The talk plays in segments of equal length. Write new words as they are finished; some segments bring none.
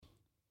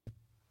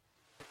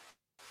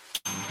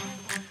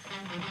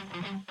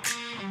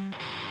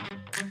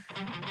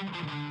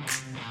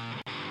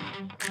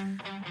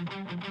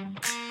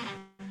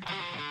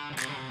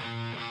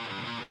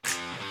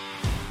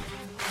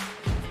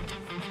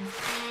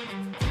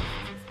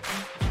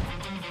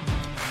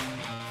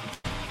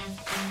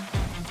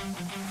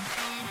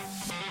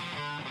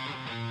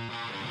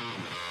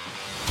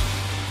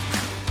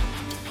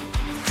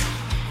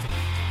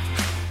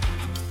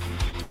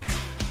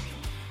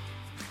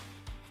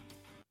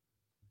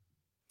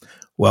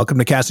Welcome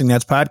to Casting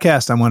Nets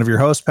Podcast. I'm one of your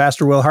hosts,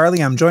 Pastor Will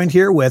Harley. I'm joined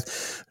here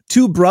with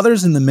two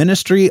brothers in the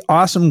ministry,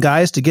 awesome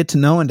guys to get to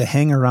know and to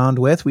hang around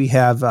with. We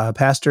have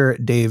Pastor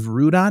Dave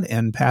Rudot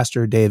and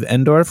Pastor Dave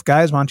Endorf.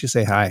 Guys, why don't you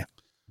say hi?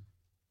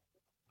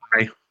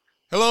 Hi.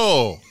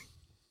 Hello.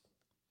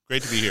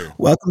 Great to be here.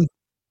 Welcome.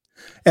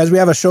 As we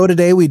have a show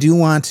today, we do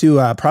want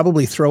to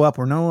probably throw up.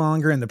 We're no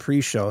longer in the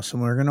pre-show, so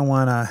we're going to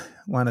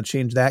want to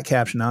change that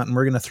caption out, and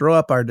we're going to throw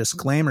up our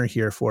disclaimer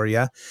here for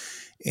you,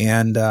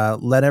 and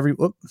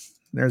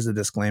there's a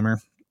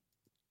disclaimer.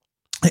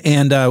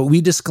 And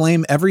we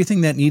disclaim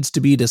everything that needs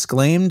to be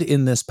disclaimed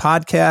in this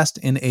podcast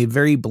in a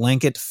very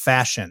blanket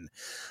fashion.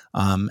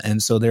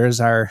 And so there's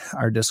our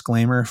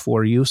disclaimer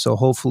for you. So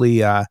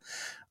hopefully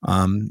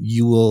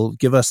you will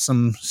give us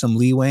some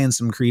leeway and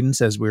some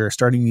credence as we're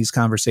starting these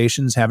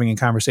conversations, having a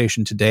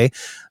conversation today.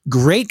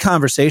 Great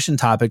conversation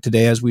topic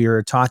today as we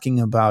are talking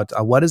about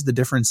what is the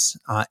difference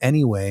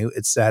anyway.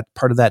 It's that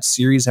part of that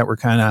series that we're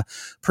kind of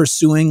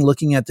pursuing,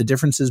 looking at the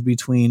differences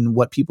between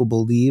what people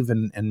believe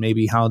and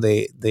maybe how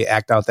they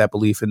act out that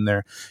belief in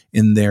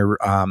their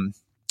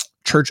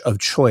church of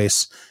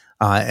choice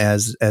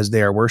as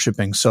they are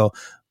worshiping. So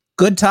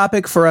good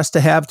topic for us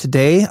to have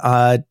today.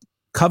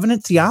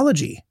 Covenant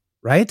theology,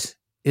 right,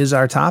 is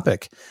our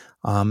topic.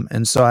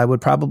 And so I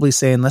would probably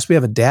say, unless we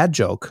have a dad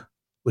joke,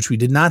 which we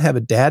did not have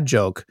a dad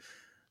joke,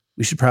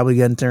 we should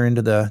probably enter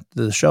into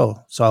the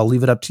show. So I'll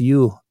leave it up to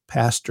you,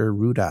 Pastor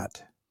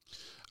Rudot.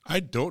 I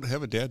don't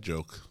have a dad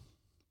joke.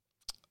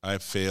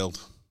 I've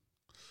failed.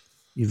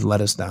 You've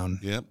let us down.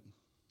 Yep.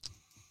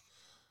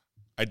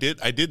 I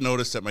did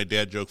notice that my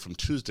dad joke from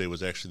Tuesday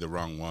was actually the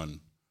wrong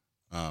one.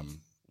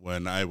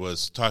 When I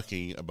was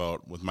talking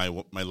about with my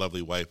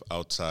lovely wife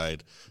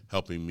outside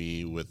helping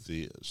me with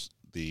the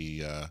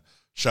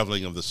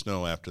shoveling of the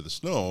snow after the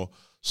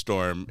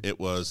snowstorm, it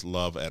was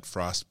love at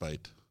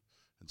frostbite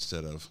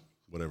instead of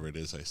whatever it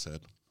is I said.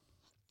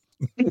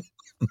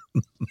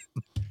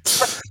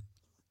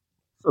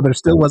 So there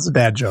still was a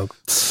dad joke.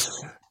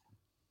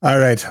 All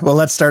right. Well,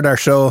 let's start our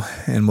show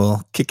and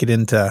we'll kick it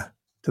into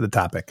the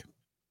topic.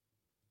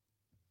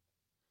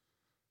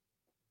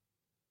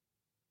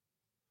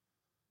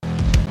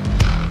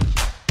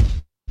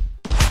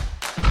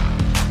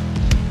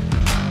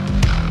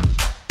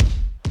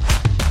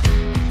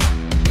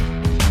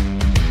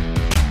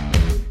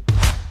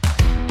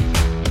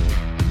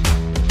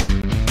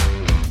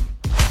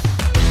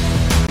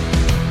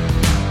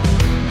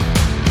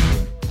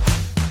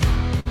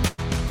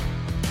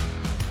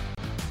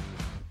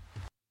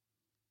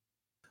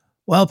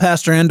 Well,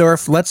 Pastor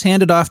Endorf, let's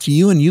hand it off to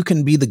you, and you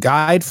can be the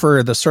guide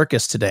for the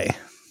circus today.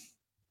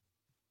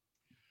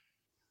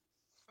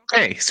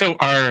 Okay, so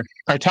our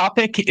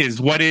topic is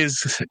what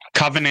is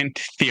covenant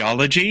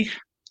theology,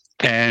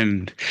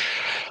 and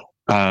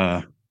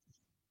a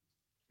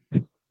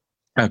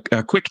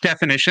quick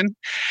definition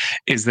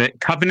is that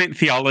covenant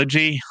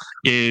theology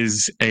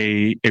is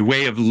a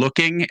way of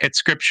looking at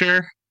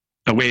Scripture,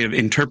 a way of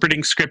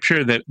interpreting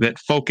Scripture that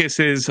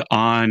focuses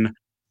on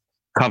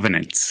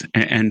covenants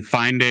and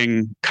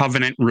finding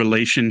covenant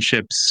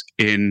relationships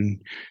in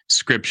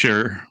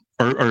Scripture,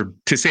 or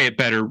to say it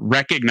better,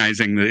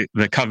 recognizing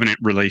the covenant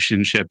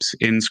relationships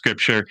in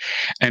Scripture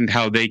and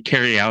how they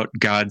carry out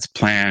God's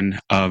plan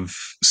of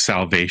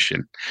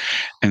salvation.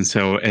 And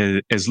so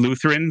as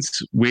Lutherans,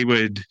 we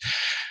would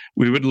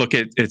look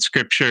at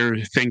Scripture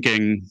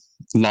thinking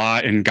law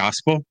and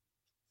gospel.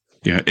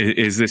 You know,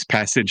 is this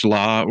passage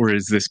law or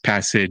is this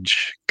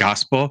passage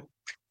gospel?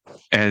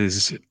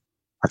 As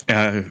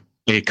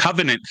a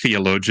covenant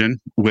theologian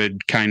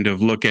would kind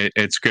of look at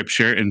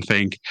Scripture and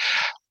think,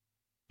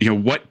 you know,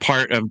 what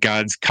part of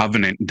God's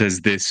covenant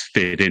does this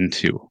fit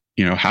into?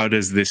 You know, how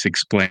does this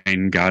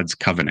explain God's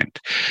covenant?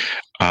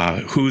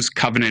 Whose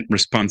covenant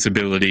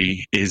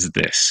responsibility is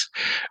this?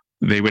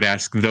 They would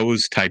ask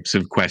those types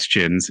of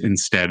questions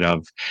instead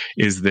of,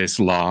 is this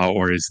law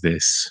or is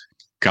this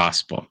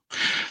gospel?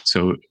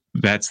 So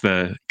that's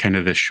the kind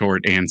of the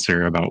short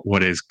answer about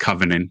what is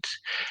covenant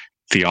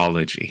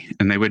theology.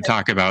 And they would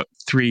talk about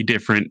three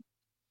different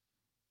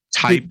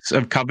types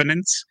of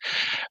covenants.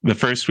 The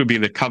first would be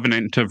the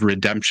covenant of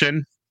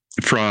redemption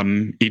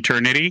from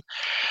eternity.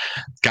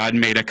 God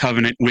made a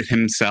covenant with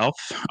himself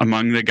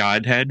among the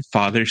Godhead,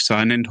 Father,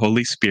 Son, and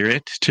Holy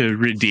Spirit to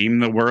redeem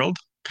the world.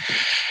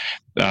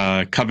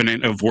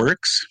 Covenant of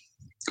works,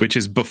 which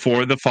is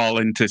before the fall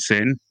into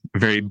sin, a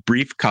very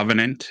brief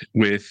covenant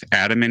with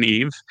Adam and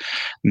Eve,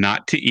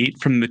 not to eat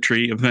from the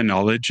tree of the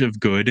knowledge of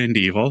good and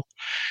evil.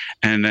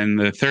 And then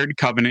the third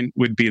covenant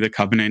would be the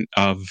covenant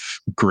of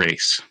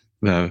grace,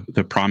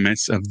 the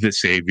promise of the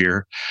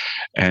Savior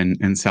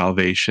and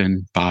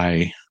salvation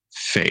by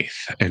faith.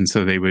 And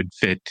so they would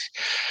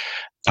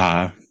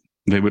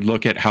they would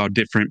look at how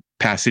different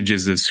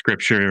passages of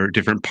Scripture or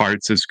different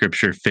parts of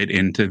Scripture fit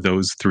into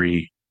those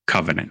three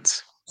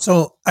covenants.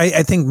 So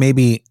I think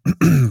maybe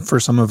for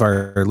some of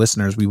our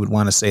listeners, we would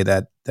want to say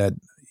that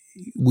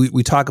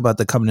we talk about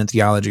the covenant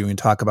theology. We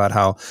talk about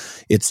how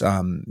it's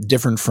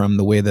different from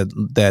the way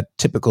that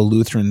typical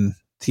Lutheran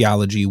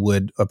theology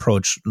would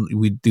approach.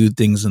 We do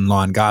things in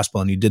law and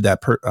gospel, and you did that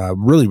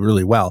really,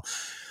 really well.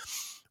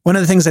 One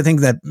of the things I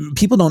think that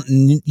people don't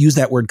use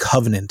that word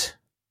covenant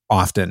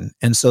often,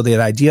 and so the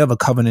idea of a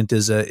covenant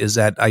is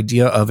that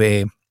idea of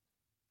a,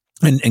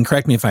 and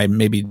correct me if I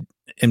maybe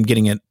am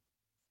getting it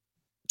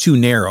too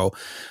narrow,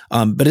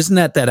 but isn't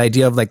that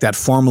idea of like that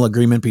formal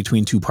agreement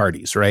between two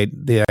parties, right?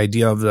 The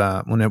idea of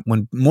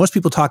when most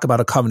people talk about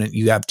a covenant,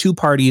 you have two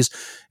parties,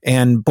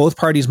 and both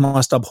parties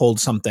must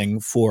uphold something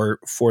for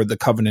the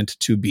covenant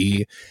to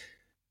be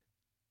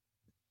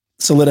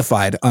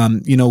solidified.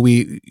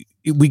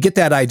 We get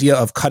that idea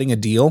of cutting a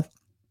deal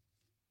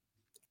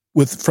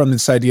from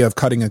this idea of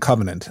cutting a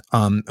covenant,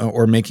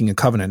 or making a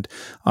covenant.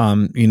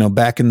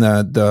 Back in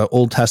the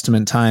Old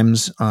Testament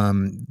times,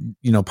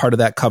 part of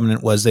that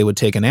covenant was they would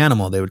take an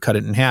animal, they would cut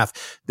it in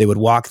half, they would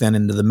walk then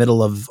into the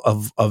middle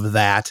of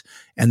that,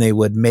 and they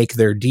would make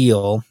their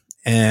deal.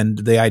 And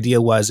the idea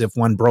was, if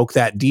one broke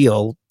that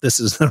deal, this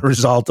is the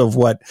result of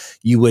what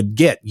you would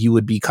get. You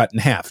would be cut in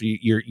half.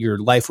 Your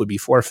life would be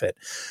forfeit.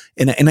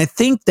 And I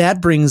think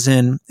that brings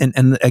in,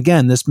 and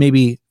again, this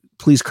maybe,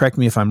 please correct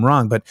me if I'm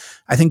wrong, but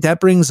I think that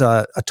brings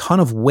a ton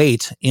of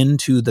weight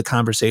into the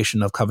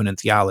conversation of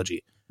covenant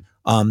theology.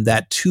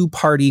 That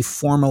two-party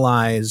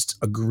formalized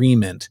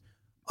agreement,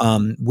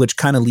 which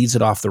kind of leads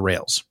it off the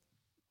rails.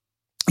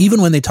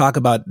 Even when they talk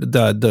about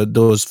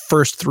those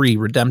first three,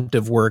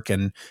 redemptive work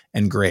and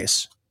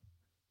grace.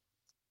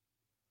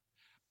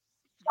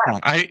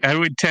 I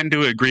would tend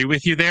to agree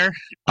with you there.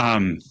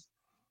 And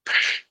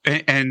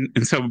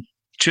so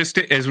just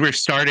as we're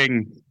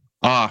starting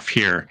off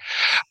here,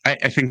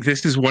 I think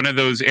this is one of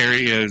those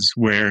areas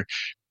where,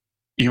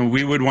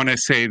 we would want to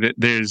say that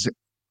there's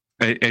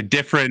a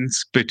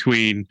difference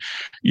between,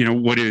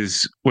 what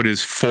is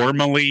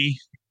formally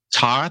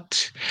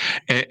taught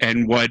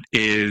and what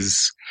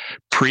is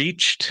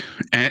preached,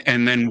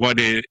 and then what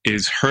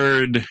is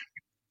heard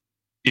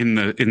in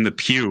the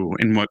pew,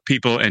 and what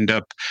people end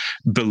up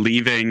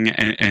believing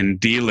and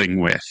dealing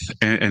with.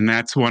 And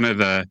that's one of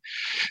the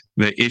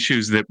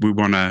issues that we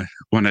want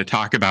to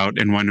talk about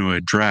and want to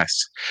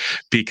address,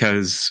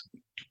 because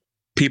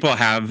people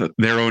have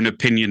their own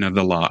opinion of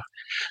the law.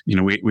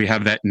 We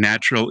have that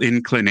natural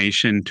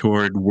inclination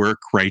toward work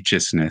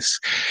righteousness,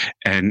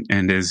 and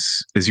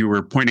as you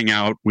were pointing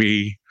out,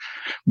 we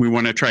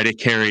want to try to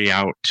carry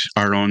out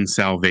our own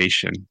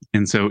salvation.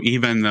 And so,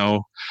 even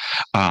though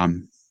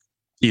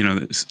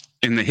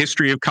in the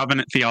history of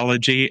covenant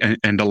theology,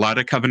 and a lot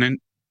of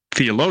covenant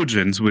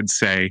theologians would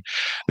say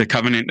the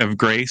covenant of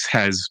grace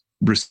has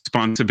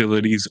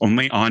responsibilities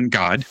only on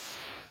God.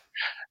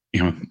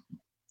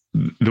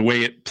 The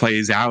way it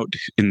plays out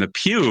in the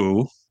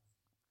pew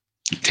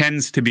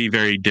tends to be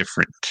very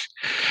different.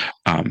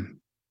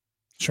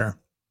 Sure.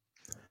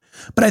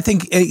 But I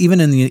think even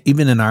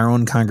in our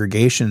own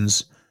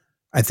congregations,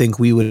 I think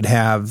we would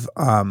have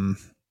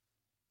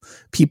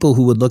people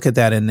who would look at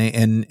that,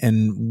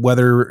 and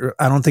whether,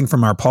 I don't think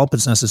from our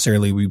pulpits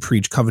necessarily we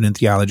preach covenant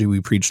theology,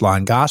 we preach law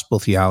and gospel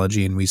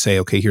theology, and we say,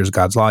 okay, here's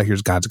God's law,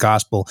 here's God's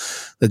gospel.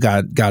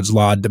 God's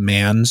law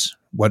demands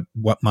what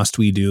must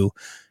we do,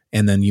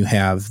 and then you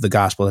have the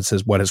gospel that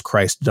says, what has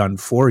Christ done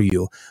for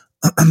you?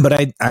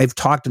 But I've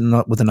talked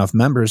with enough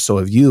members, so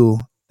have you,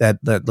 that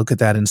look at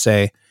that and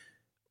say,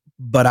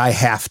 but I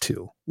have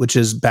to, which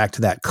is back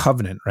to that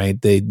covenant, right?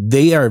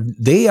 They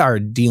are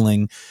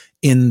dealing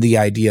in the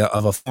idea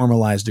of a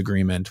formalized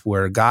agreement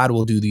where God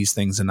will do these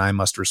things and I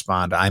must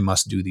respond. I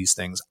must do these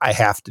things. I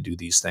have to do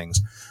these things.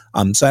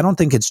 So I don't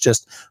think it's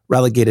just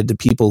relegated to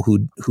people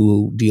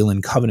who deal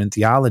in covenant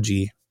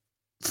theology,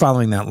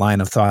 following that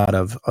line of thought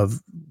of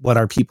what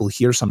our people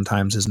hear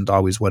sometimes isn't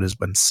always what has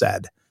been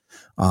said.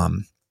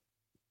 And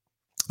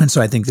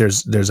so I think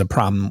there's a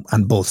problem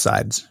on both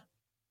sides.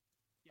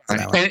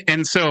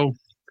 And so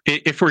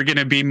if we're going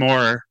to be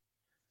more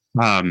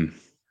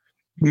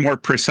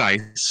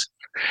precise,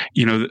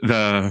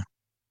 the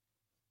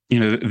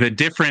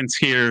difference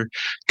here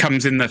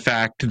comes in the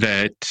fact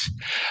that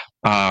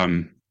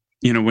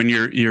when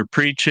you're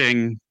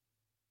preaching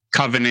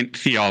covenant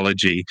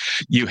theology,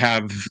 you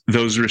have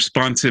those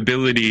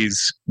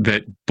responsibilities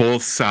that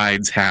both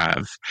sides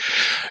have.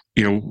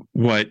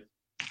 What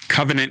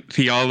covenant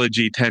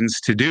theology tends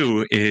to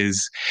do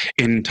is,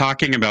 in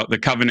talking about the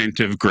covenant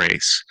of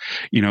grace,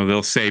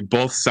 they'll say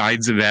both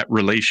sides of that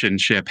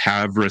relationship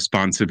have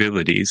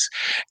responsibilities.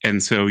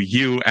 And so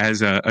you,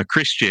 as a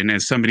Christian,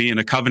 as somebody in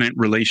a covenant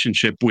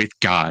relationship with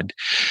God,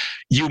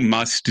 you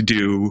must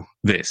do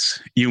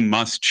this. You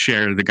must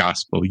share the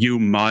gospel. You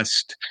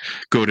must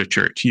go to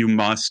church. You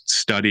must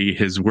study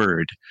his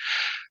word.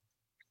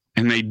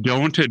 And they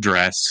don't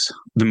address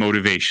the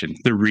motivation,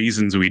 the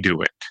reasons we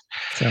do it.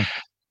 Sure.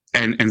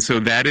 And so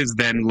that is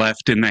then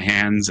left in the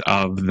hands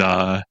of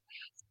the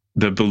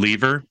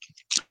believer,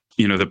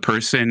 the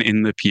person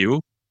in the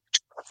pew.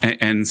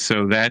 And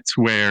so that's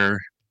where,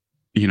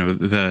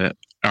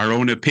 our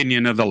own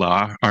opinion of the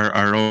law,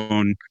 our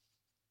own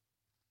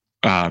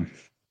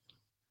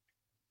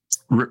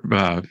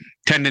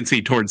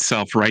tendency towards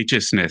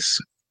self-righteousness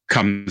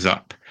comes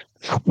up.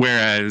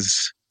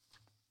 Whereas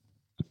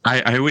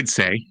I would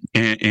say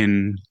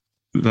in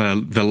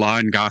the law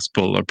and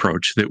gospel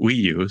approach that we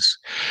use,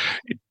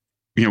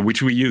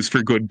 which we use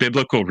for good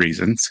biblical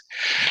reasons,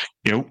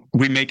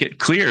 we make it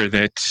clear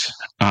that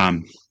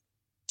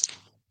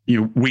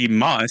we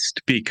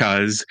must,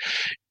 because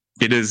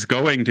it is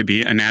going to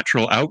be a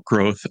natural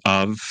outgrowth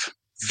of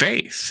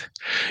faith,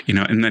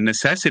 and the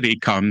necessity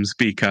comes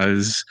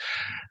because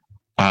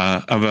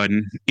of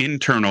an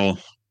internal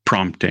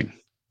prompting.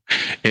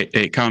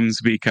 It comes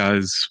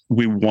because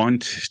we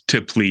want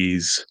to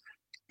please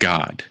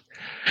God.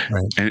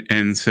 Right.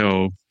 And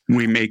so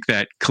we make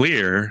that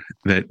clear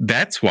that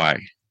that's why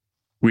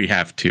we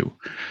have to.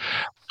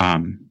 But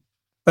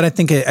I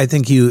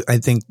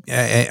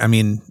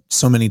mean,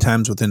 so many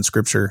times within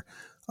Scripture,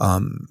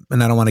 and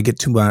I don't want to get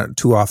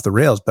too off the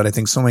rails, but I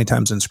think so many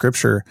times in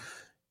Scripture,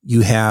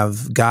 you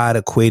have God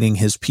equating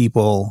His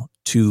people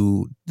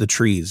to the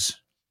trees,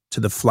 to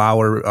the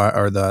flower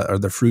or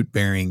the fruit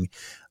bearing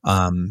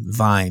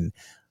vine,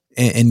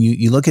 and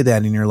you look at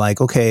that and you're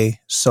like, okay,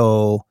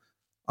 so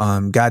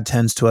God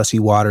tends to us, He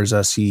waters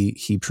us,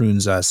 He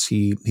prunes us,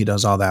 He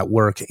does all that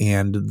work,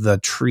 and the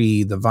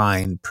tree, the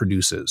vine,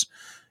 produces.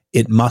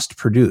 It must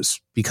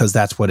produce because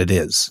that's what it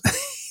is.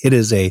 It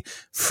is a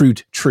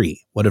fruit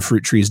tree. What do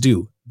fruit trees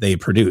do? They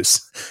produce.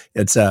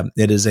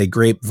 It is a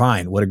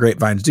grapevine. What do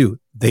grapevines do?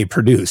 They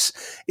produce.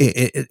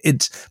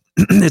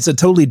 It's a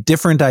totally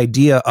different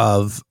idea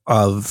of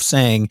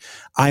saying,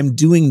 I'm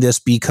doing this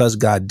because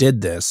God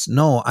did this.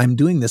 No, I'm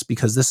doing this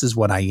because this is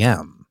what I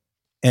am.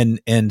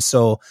 And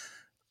so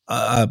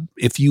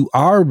if you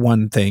are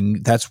one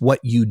thing, that's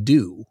what you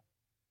do.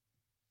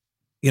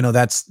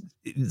 Does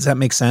that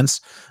make sense?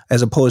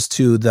 As opposed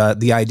to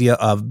the idea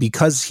of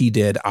because He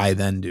did, I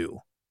then do.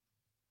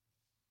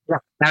 Yeah,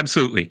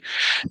 absolutely.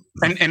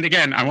 And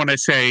again, I want to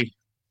say,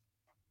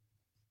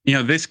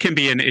 this can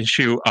be an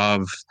issue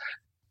of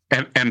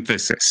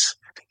emphasis.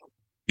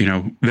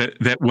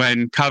 That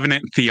when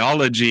covenant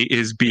theology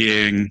is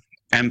being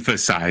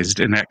emphasized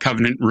and that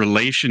covenant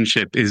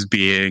relationship is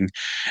being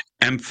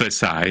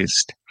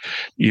emphasized,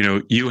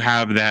 you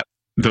have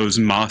those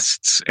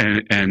musts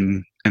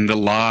and the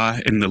law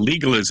and the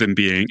legalism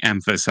being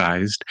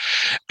emphasized,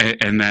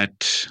 and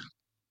that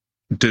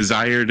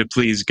desire to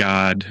please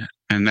God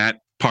and that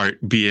part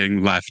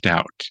being left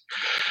out.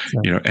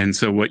 Sure. And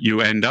so what you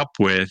end up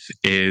with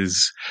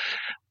is,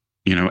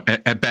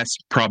 at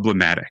best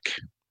problematic.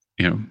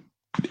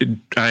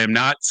 I am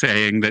not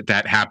saying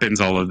that happens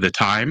all of the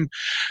time,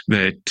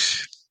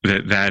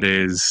 that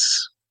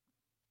is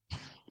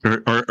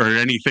or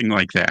anything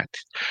like that.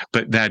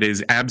 But that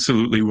is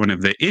absolutely one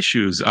of the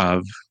issues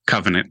of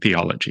covenant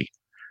theology.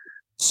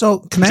 So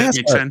can I ask? Does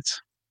that make sense?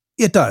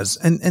 It does.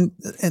 And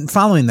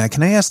following that,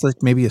 can I ask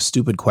maybe a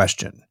stupid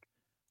question?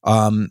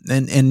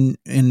 And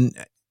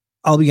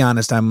I'll be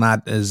honest, I'm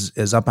not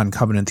as up on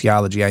covenant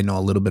theology. I know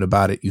a little bit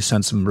about it. You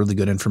sent some really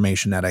good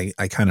information that I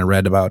kind of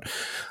read about.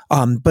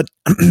 But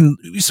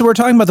so we're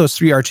talking about those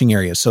three arching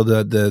areas. So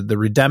the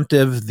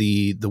redemptive,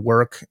 the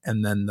work,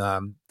 and then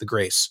the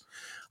grace.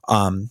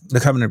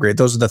 The covenant of grace.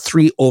 Those are the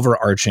three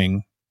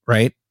overarching,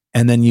 right?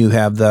 And then you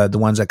have the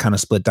ones that kind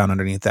of split down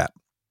underneath that.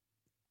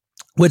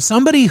 Would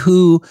somebody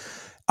who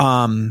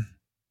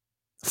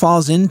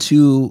falls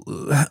into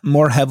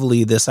more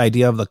heavily this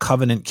idea of the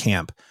covenant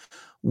camp,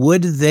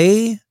 would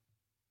they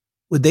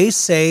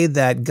say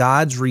that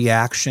God's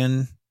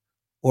reaction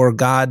or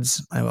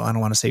God's, I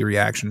don't want to say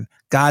reaction,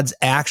 God's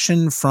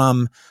action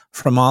from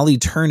all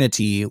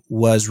eternity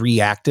was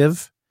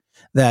reactive?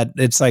 That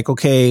it's like,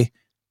 okay,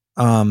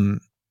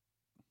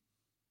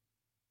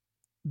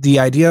 the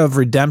idea of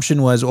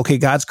redemption was, okay,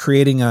 God's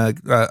creating a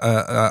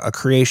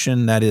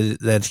creation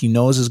that He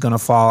knows is going to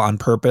fall on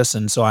purpose,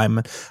 and so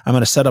I'm going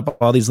to set up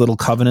all these little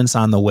covenants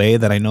on the way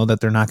that I know that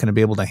they're not going to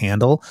be able to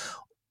handle.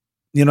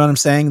 You know what I'm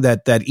saying?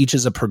 That each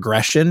is a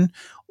progression,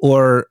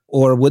 or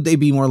would they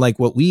be more like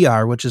what we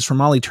are, which is from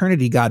all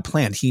eternity God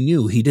planned. He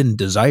knew. He didn't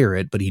desire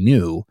it, but He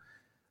knew,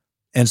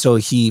 and so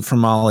He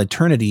from all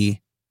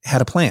eternity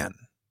had a plan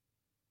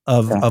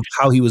of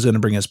how He was going to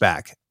bring us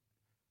back.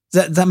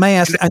 That may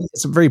ask.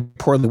 It's a very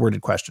poorly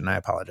worded question. I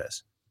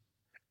apologize.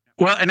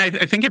 Well, and I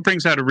think it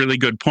brings out a really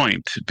good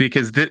point,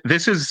 because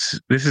this is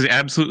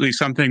absolutely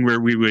something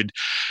where we would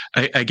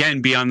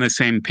again be on the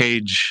same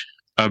page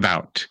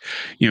about,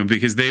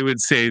 because they would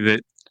say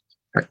that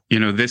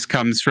this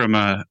comes from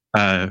a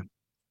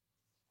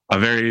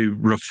very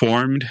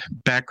Reformed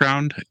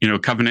background.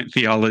 Covenant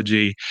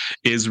theology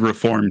is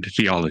Reformed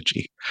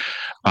theology.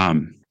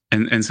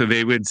 And so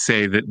they would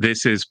say that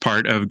this is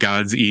part of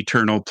God's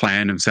eternal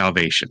plan of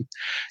salvation.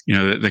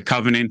 That the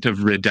covenant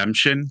of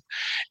redemption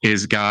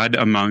is God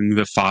among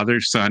the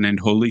Father, Son, and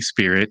Holy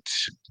Spirit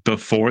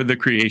before the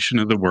creation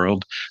of the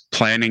world,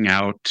 planning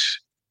out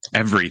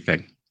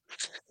everything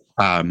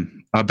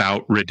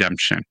about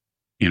redemption.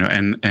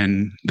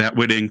 And that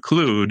would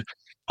include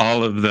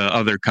all of the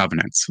other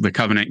covenants, the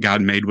covenant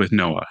God made with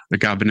Noah, the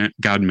covenant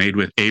God made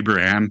with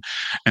Abraham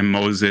and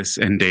Moses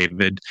and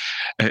David,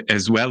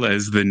 as well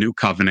as the new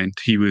covenant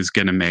He was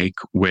going to make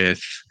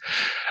with,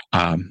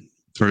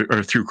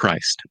 or through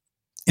Christ.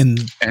 in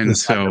And the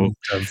so, sacrament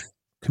of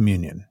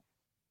communion.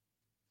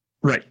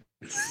 right.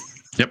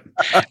 Yep.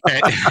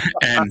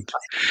 and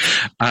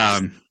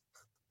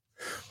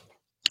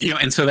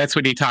and so that's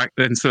what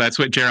and so that's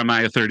what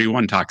Jeremiah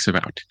 31 talks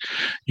about.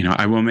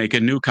 I will make a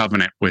new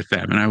covenant with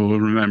them, and I will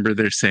remember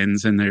their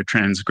sins and their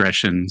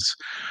transgressions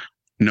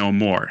no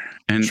more.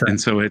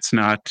 And so it's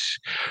not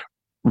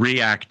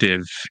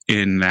reactive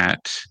in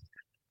that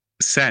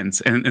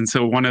sense. And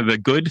so one of the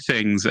good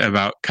things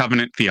about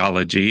covenant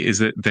theology is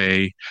that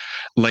they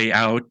lay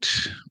out,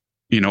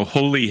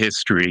 holy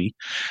history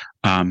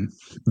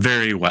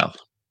very well.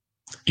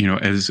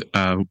 As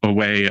a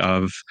way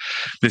of,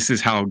 this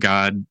is how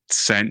God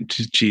sent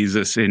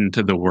Jesus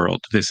into the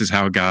world. This is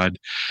how God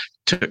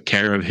took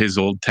care of his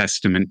Old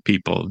Testament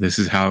people. This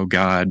is how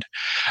God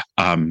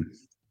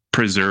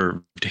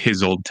preserved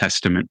his Old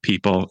Testament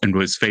people and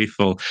was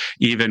faithful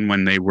even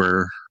when they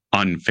were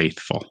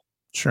unfaithful.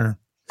 Sure.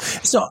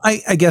 So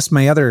I guess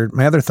my other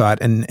thought,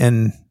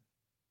 and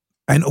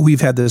I know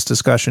we've had this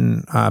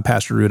discussion,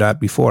 Pastor Rudot,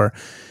 before.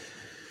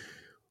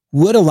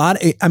 Would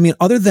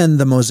other than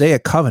the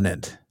Mosaic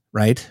covenant,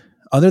 right?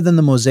 Other than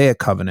the Mosaic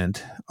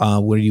covenant,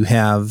 where you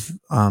have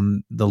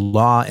the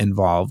law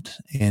involved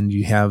and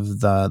you have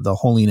the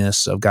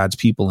holiness of God's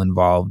people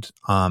involved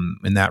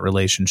in that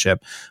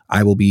relationship,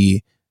 I will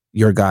be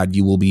your God,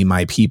 you will be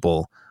my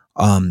people.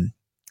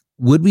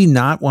 Would we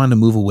not want to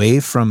move away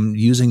from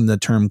using the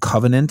term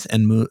covenant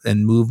and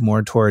move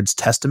more towards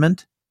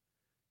testament?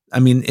 I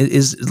mean, it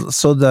is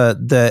so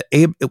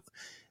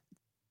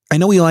I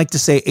know we like to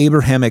say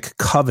Abrahamic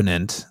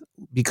covenant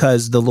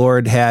because the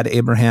Lord had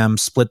Abraham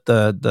split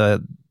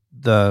the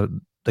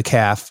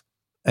calf,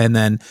 and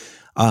then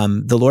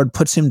the Lord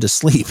puts him to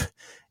sleep,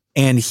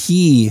 and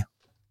he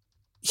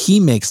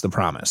makes the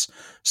promise.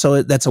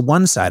 So that's a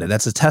one-sided.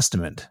 That's a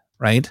testament,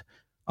 right?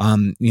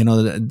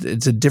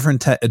 It's a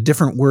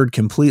different word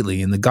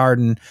completely. In the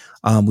garden,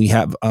 we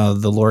have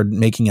the Lord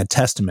making a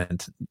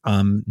testament.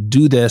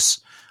 Do this.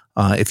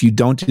 If you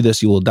don't do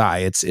this, you will die.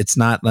 It's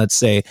not, let's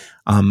say,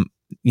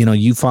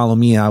 you follow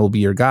me, I will be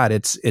your God.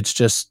 It's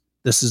just,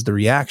 this is the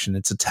reaction.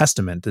 It's a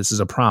testament. This is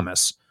a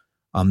promise.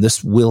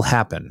 This will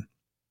happen.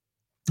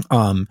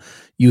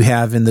 You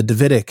have in the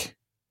Davidic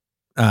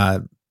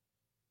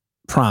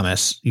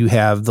promise, you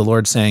have the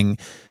Lord saying,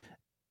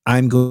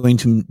 I'm going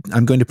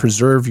to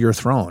preserve your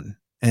throne,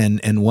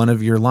 and one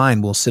of your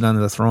line will sit on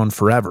the throne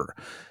forever.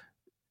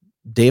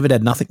 David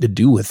had nothing to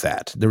do with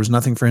that. There was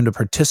nothing for him to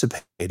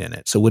participate in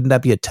it. So wouldn't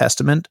that be a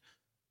testament?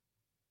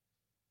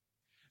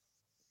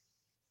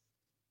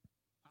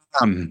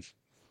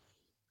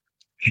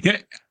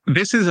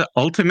 This is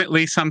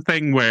ultimately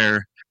something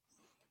where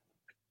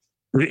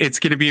it's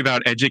going to be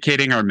about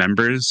educating our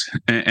members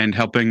and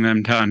helping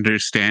them to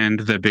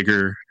understand the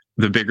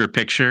bigger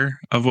picture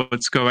of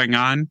what's going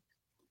on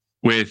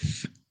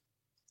with,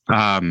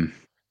 I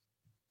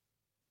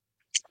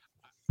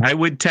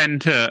would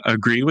tend to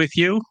agree with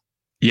you.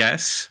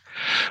 Yes.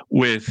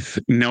 With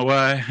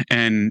Noah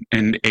and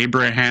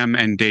Abraham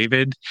and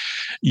David,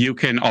 you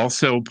can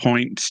also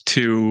point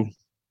to,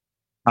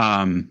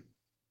 and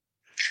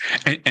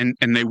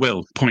they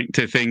will point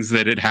to things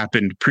that had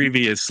happened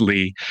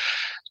previously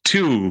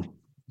to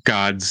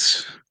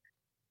God's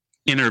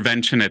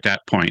intervention at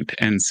that point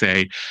and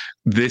say,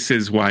 this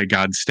is why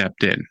God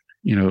stepped in.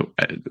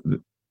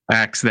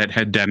 Acts that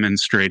had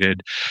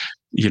demonstrated,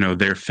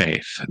 their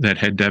faith, that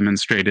had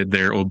demonstrated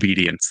their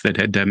obedience, that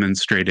had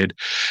demonstrated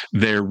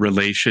their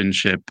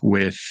relationship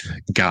with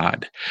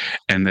God.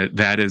 And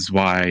that is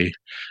why,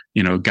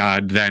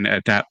 God then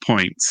at that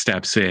point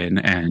steps in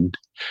and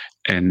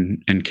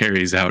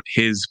carries out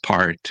his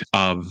part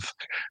of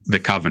the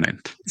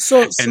covenant.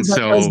 So that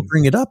does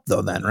bring it up,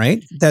 though, then,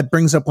 right? That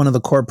brings up one of the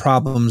core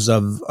problems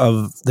of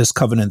this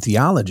covenant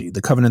theology.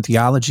 The covenant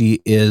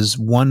theology is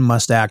one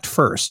must act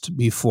first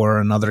before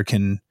another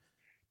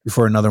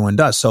one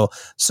does. So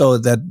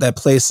that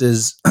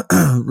places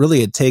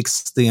really, it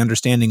takes the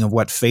understanding of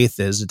what faith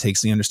is, it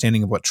takes the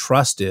understanding of what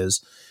trust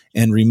is,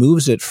 and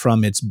removes it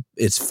from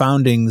its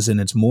foundings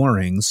and its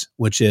moorings,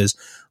 which is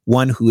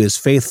one who is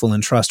faithful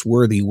and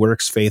trustworthy,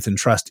 works faith and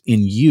trust in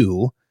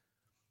you,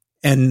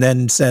 and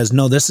then says,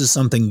 no, this is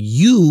something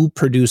you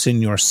produce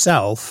in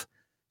yourself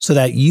so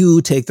that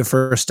you take the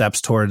first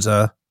steps towards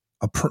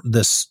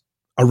this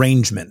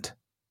arrangement.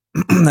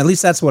 At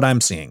least that's what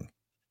I'm seeing.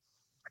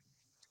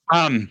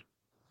 And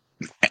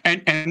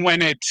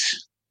when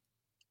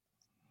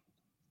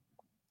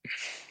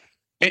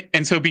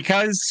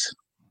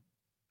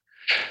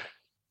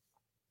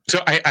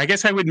I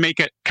guess I would make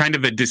it kind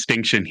of a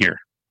distinction here.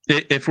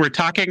 If we're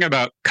talking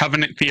about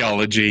covenant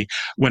theology,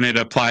 when it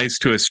applies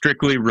to a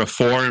strictly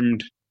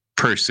reformed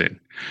person,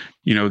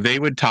 they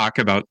would talk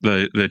about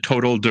the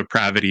total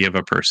depravity of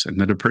a person,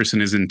 that a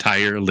person is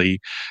entirely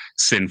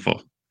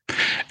sinful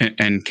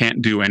and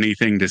can't do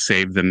anything to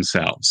save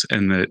themselves,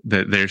 and that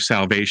their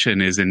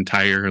salvation is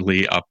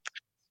entirely up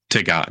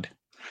to God.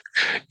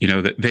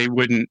 That they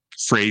wouldn't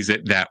phrase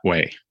it that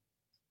way.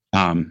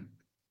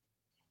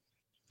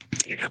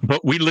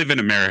 But we live in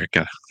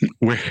America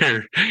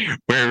where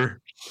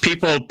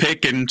people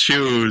pick and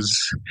choose,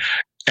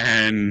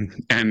 and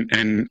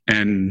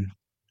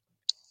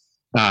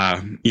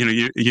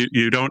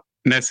you don't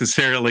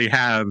necessarily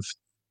have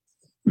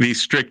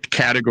these strict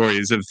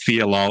categories of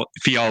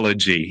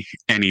theology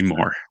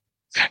anymore.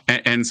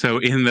 And so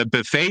in the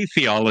buffet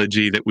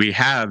theology that we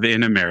have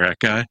in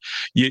America,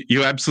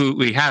 you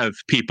absolutely have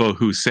people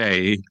who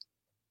say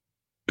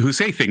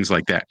things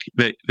like that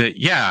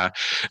yeah,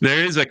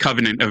 there is a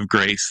covenant of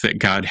grace that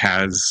God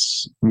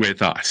has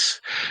with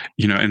us,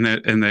 and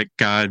that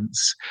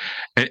God's,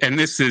 and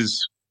this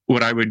is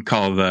what I would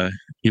call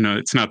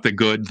it's not the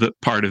good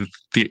part of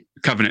the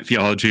covenant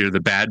theology or the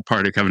bad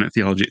part of covenant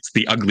theology, it's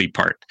the ugly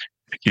part,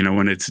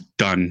 when it's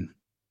done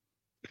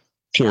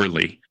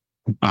poorly.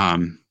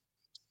 And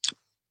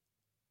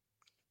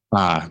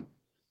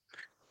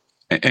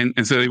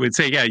so they would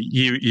say, yeah,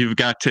 you've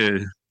got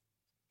to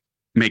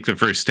make the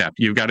first step.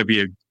 You got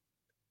to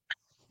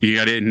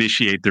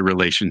initiate the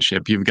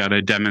relationship. You've got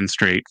to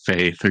demonstrate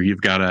faith, or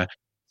you've got to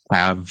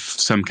have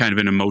some kind of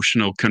an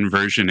emotional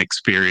conversion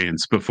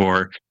experience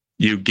before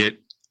you get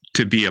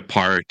to be a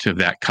part of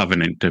that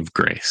covenant of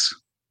grace.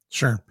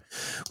 Sure.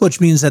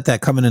 Which means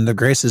that covenant of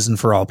grace isn't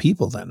for all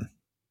people then.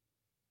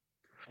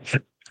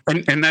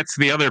 And that's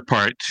the other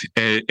part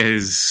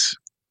is,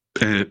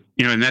 and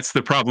that's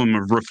the problem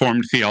of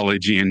Reformed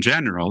theology in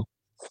general,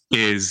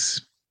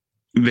 is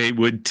they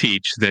would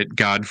teach that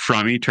God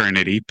from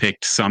eternity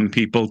picked some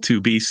people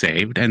to be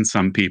saved and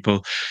some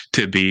people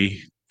to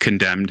be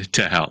condemned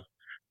to hell.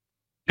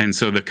 And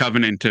so the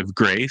covenant of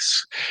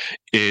grace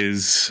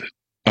is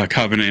a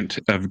covenant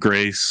of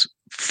grace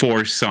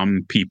for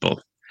some people.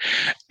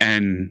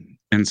 And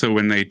so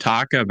when they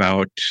talk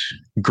about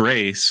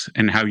grace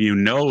and how you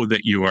know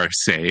that you are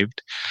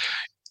saved,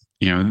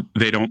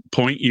 they don't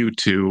point you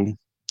to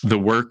the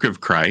work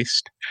of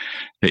Christ,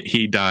 that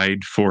he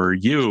died for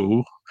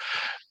you.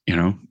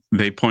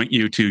 They point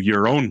you to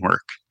your own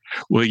work.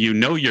 Well,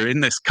 you're in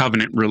this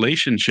covenant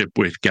relationship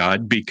with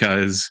God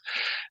because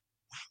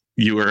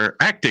you are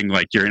acting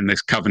like you're in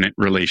this covenant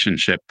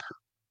relationship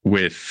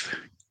with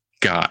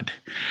God.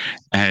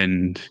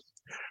 And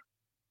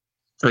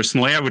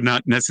personally, I would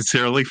not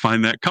necessarily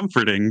find that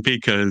comforting,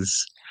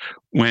 because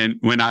when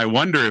I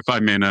wonder if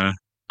I'm in a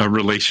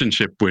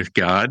relationship with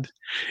God,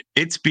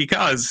 it's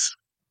because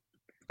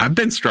I've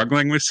been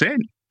struggling with sin.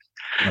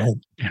 Right.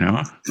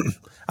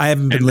 I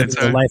haven't been living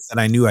the life that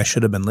I knew I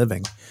should have been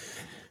living.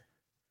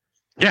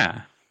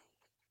 Yeah.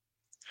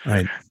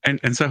 Right.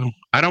 And so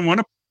I don't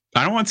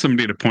want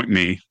somebody to point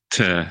me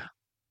to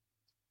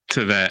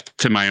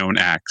my own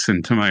acts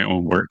and to my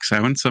own works. I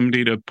want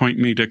somebody to point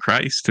me to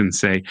Christ and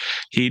say,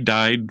 he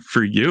died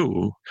for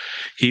you.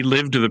 He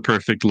lived the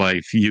perfect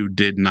life you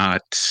did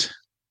not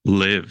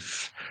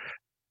live.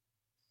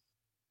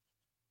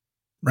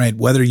 Right.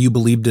 Whether you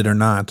believed it or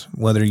not,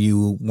 whether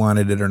you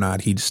wanted it or not,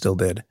 he still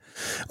did,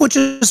 which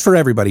is for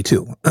everybody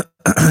too.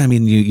 I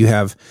mean, you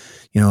have,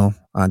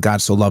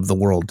 God so loved the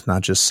world,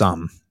 not just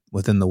some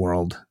within the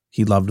world.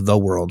 He loved the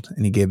world,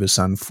 and he gave his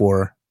son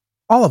for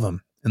all of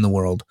them in the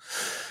world.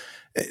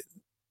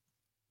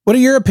 What are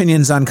your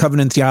opinions on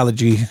covenant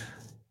theology,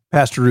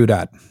 Pastor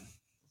Rudot?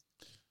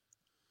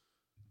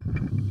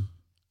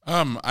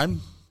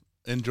 I'm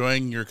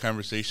enjoying your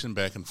conversation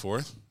back and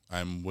forth.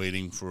 I'm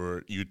waiting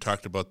for, you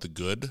talked about the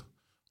good,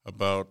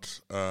 about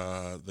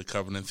the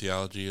covenant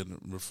theology and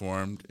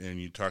Reformed, and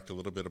you talked a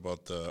little bit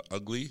about the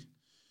ugly,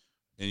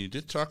 and you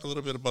did talk a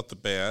little bit about the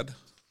bad.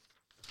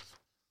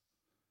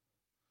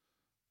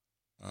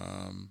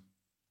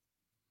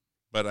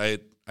 But I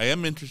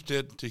am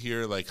interested to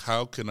hear,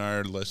 how can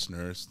our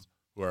listeners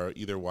who are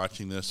either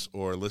watching this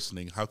or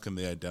listening, how can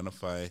they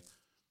identify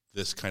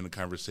this kind of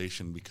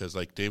conversation? Because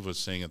like Dave was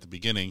saying at the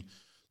beginning,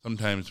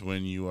 sometimes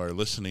when you are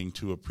listening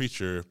to a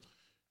preacher,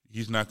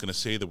 he's not going to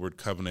say the word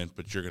covenant,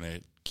 but you're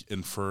going to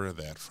infer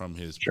that from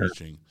his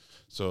preaching.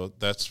 So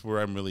that's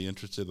where I'm really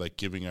interested,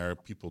 giving our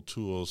people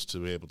tools to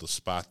be able to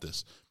spot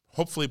this.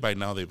 Hopefully by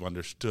now they've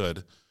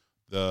understood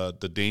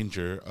the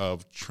danger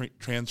of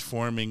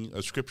transforming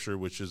a scripture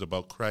which is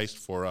about Christ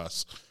for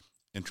us,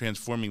 and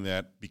transforming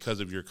that because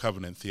of your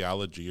covenant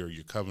theology or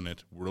your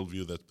covenant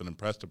worldview that's been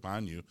impressed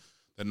upon you,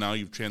 that now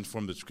you've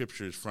transformed the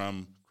scriptures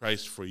from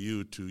Christ for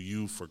you to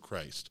you for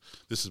Christ.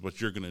 This is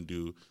what you're going to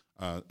do,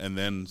 and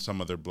then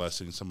some other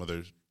blessings, some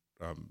other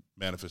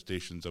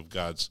manifestations of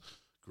God's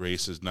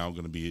grace is now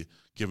going to be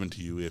given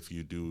to you if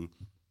you do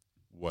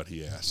what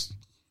he asks.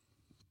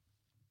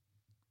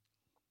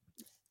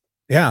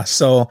 Yeah,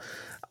 so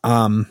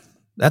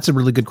that's a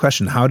really good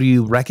question. How do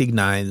you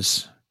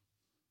recognize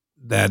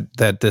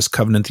that this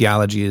covenant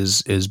theology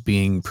is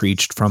being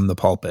preached from the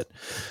pulpit?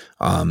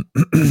 I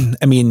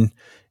mean,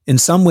 in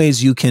some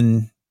ways you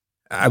can,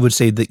 I would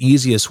say the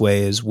easiest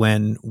way is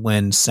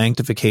when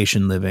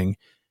sanctification living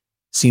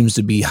seems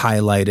to be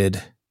highlighted,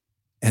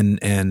 and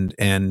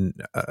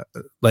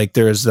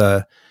there's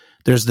the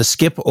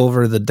skip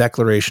over the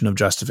declaration of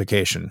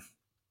justification.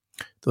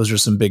 Those are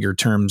some bigger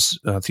terms,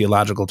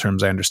 theological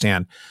terms I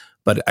understand.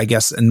 But I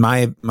guess in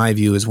my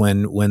view is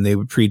when they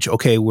would preach,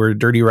 okay, we're a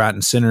dirty,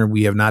 rotten sinner,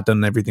 we have not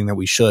done everything that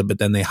we should, but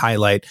then they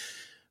highlight,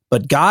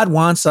 But God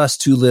wants us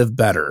to live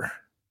better.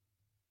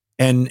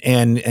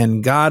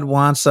 And God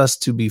wants us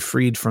to be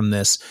freed from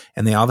this.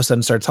 And they all of a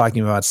sudden start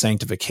talking about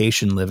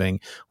sanctification living,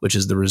 which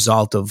is the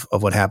result of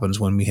what happens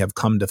when we have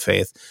come to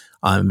faith,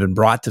 been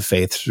brought to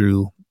faith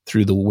through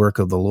the work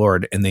of the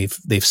Lord. And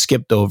they've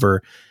skipped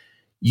over,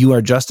 you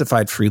are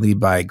justified freely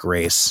by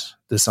grace.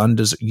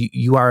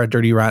 You are a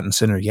dirty, rotten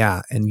sinner,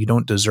 yeah, and you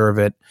don't deserve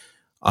it.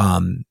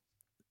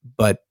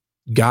 But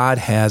God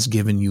has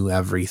given you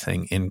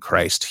everything in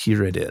Christ.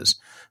 Here it is.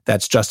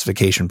 That's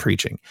justification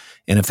preaching.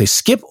 And if they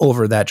skip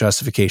over that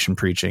justification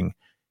preaching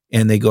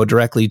and they go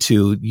directly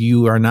to,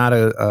 you are not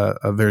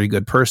a very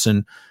good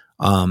person,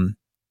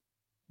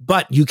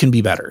 but you can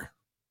be better.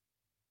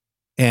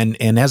 And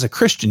as a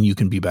Christian, you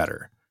can be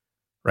better,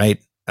 right?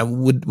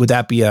 Would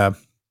that be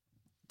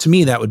to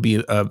me, that would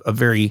be a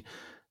very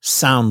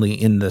soundly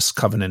in this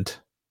covenant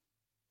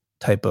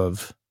type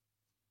of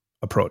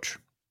approach.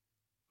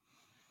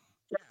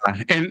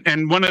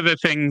 And one of the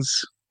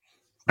things,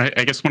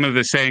 I guess one of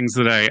the sayings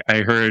that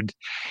I heard,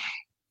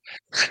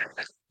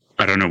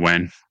 I don't know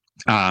when,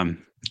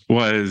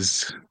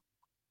 was,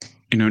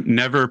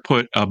 never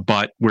put a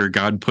but where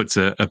God puts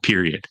a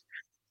period,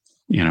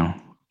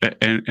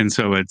 and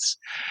so it's,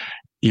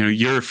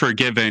 you're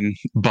forgiven,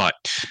 but,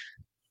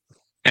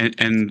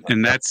 and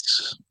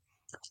that's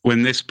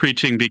when this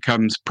preaching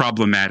becomes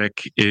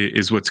problematic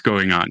is what's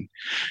going on.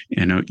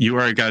 You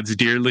are God's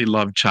dearly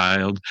loved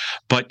child,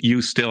 but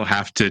you still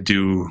have to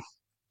do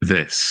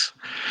this.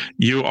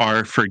 You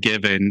are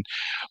forgiven,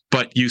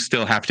 but you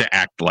still have to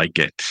act like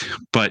it.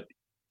 But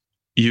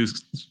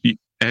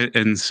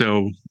and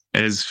so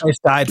as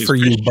Christ died for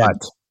you, but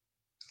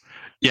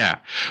yeah,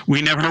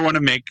 we never want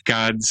to make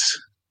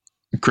God's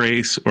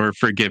grace or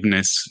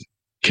forgiveness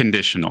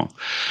conditional.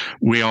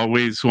 We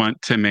always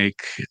want to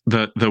make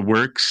the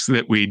works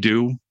that we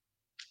do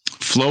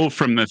flow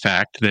from the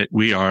fact that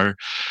we are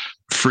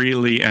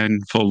freely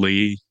and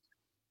fully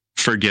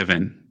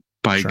forgiven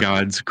by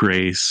God's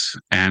grace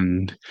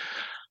and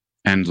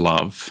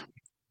love.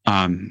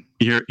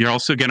 You're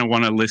also going to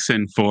want to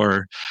listen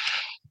for,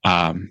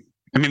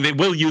 they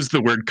will use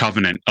the word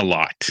covenant a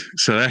lot,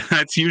 so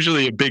that's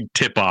usually a big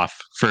tip off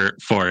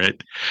for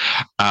it.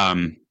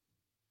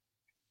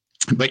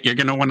 But you're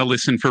going to want to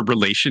listen for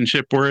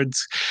relationship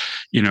words,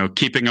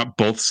 keeping up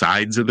both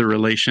sides of the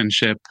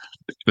relationship.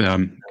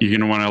 You're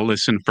going to want to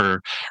listen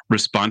for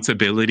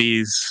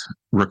responsibilities,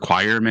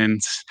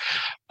 requirements,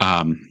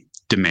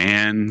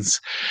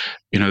 demands,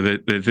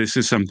 that this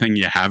is something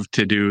you have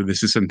to do.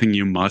 This is something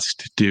you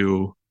must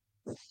do.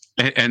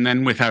 And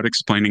then without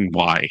explaining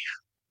why,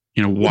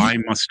 why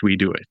must we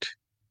do it?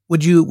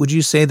 Would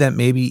you say that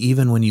maybe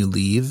even when you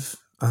leave,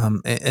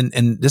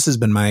 and this has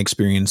been my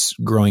experience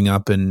growing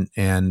up and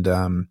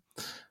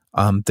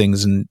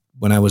things. And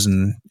when I was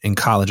in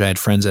college, I had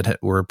friends that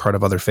were part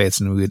of other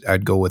faiths, and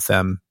I'd go with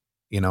them,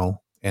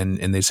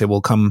 and they say,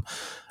 well, come.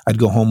 I'd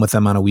go home with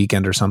them on a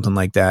weekend or something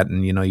like that,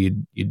 and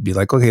you'd be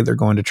like, okay, they're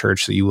going to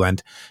church, so you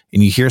went,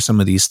 and you hear some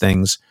of these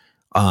things.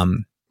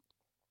 To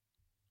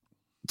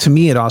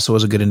me, it also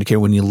was a good indicator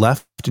when you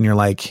left, and you're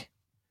like,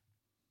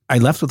 I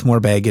left with more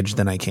baggage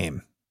than I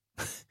came.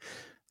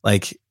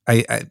 Like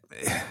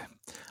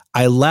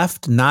I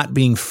left not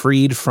being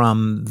freed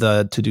from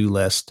the to-do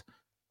list,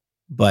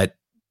 but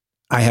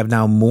I have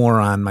now more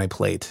on my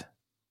plate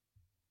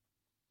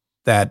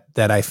that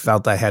I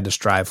felt I had to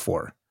strive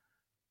for.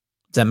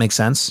 Does that make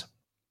sense?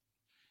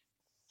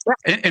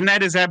 And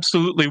that is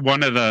absolutely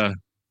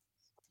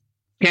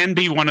can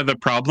be one of the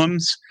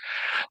problems,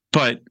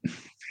 but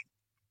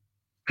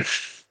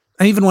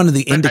even one of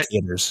the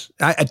indicators.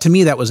 To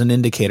me, that was an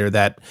indicator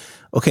that,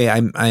 okay,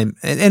 I'm, and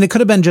it could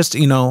have been just,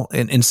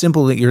 in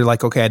simple, you're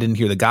like, okay, I didn't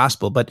hear the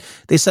gospel, but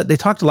they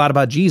talked a lot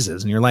about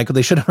Jesus, and you're like, well,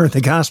 they should have heard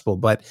the gospel,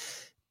 but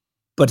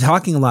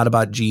talking a lot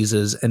about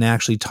Jesus and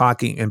actually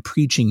talking and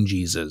preaching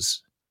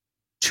Jesus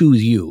to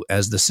you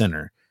as the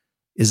sinner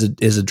is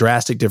a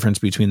drastic difference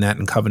between that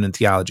and covenant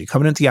theology.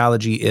 Covenant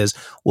theology is,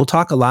 we'll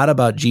talk a lot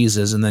about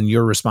Jesus and then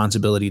your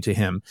responsibility to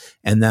him.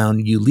 And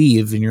then you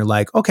leave and you're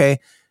like, okay,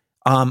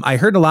 I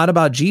heard a lot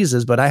about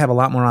Jesus, but I have a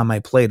lot more on my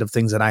plate of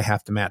things that I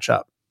have to match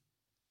up.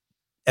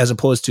 As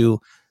opposed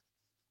to,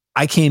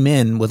 I came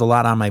in with a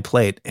lot on my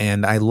plate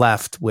and I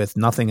left with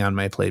nothing on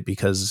my plate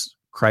because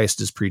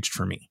Christ is preached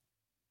for me.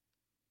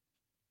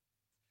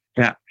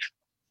 Yeah.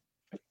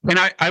 And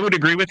I would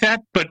agree with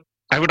that, but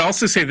I would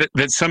also say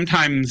that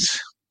sometimes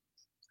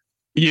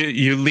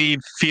you leave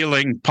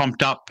feeling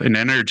pumped up and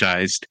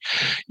energized,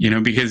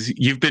 because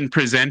you've been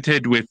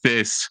presented with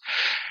this,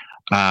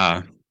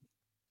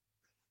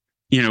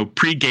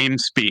 pre-game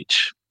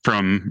speech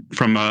from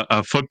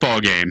a football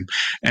game,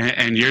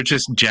 and you're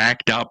just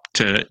jacked up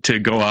to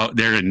go out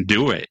there and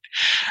do it.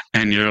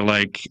 And you're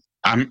like,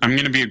 I'm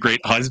going to be a great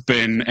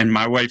husband, and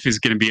my wife is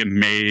going to be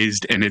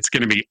amazed, and it's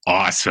going to be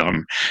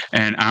awesome,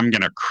 and I'm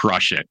going to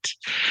crush it,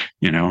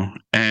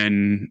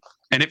 and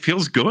it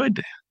feels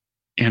good,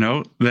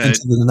 that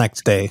until the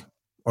next day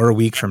or a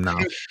week from now.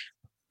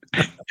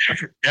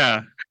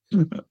 Yeah.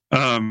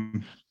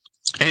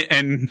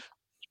 And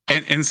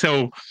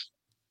so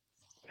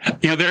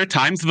There are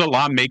times the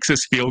law makes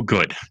us feel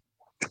good.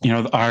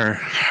 Our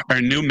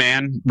new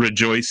man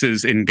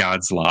rejoices in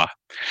God's law,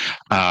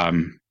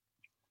 and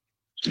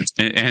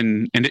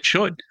it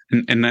should,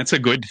 and that's a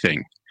good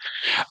thing.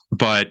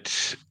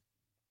 But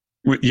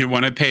you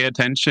want to pay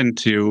attention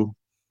to: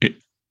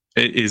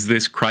 is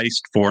this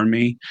Christ for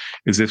me?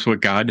 Is this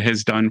what God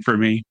has done for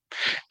me?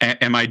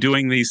 Am I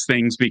doing these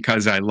things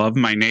because I love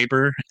my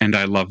neighbor and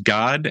I love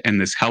God,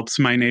 and this helps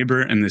my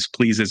neighbor and this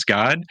pleases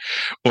God?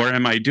 Or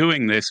am I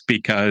doing this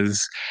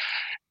because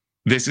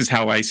this is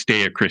how I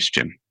stay a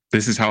Christian?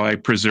 This is how I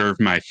preserve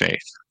my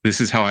faith. This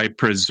is how I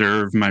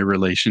preserve my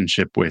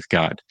relationship with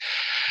God.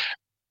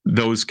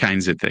 Those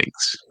kinds of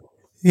things.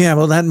 Yeah,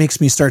 well, that makes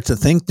me start to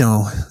think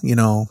now,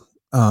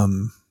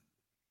 and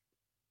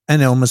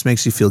it almost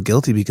makes you feel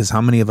guilty, because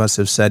how many of us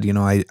have said,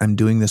 I'm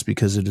doing this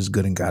because it is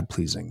good and God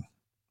pleasing.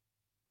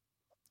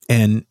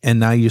 And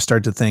now you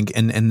start to think,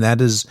 and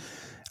that is,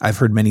 I've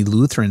heard many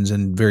Lutherans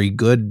and very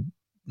good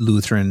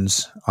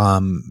Lutherans,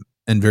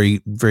 and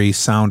very, very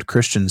sound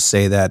Christians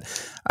say that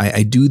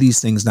I do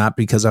these things not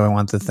because I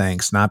want the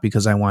thanks, not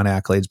because I want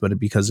accolades, but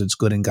because it's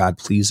good and God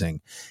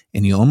pleasing.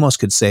 And you almost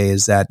could say,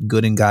 is that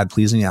good and God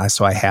pleasing?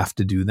 So I have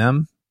to do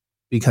them,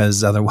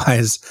 because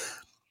otherwise,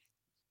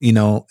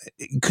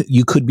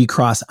 you could be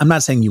I'm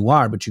not saying you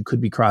are, but you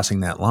could be crossing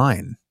that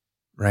line,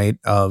 right?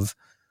 Of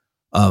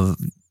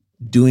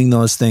doing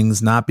those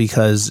things not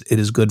because it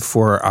is good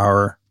for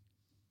our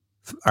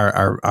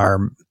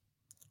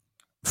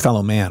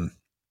fellow man,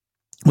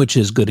 which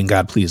is good and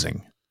God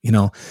pleasing.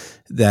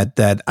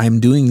 That I'm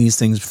doing these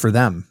things for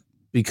them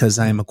because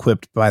I am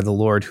equipped by the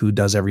Lord who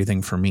does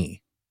everything for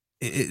me.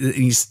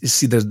 You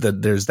see,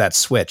 there's that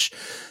switch,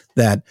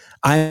 that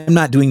I'm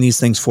not doing these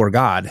things for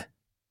God.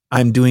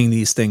 I'm doing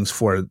these things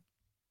for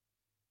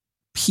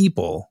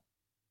people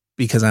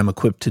because I'm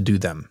equipped to do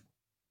them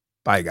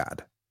by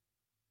God.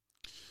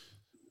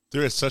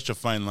 There is such a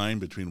fine line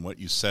between what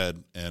you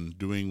said and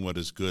doing what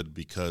is good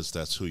because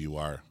that's who you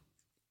are.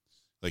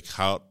 Like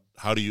how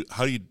do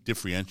you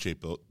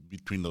differentiate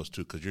between those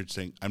two? Because you're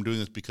saying, I'm doing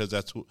this because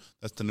that's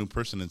the new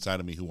person inside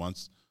of me who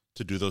wants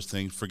to do those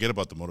things. Forget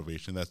about the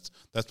motivation. That's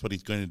what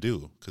he's going to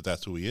do because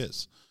that's who he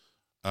is.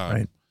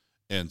 Right.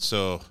 And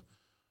so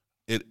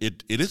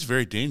it is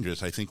very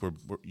dangerous. I think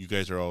you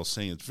guys are all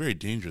saying it's very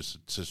dangerous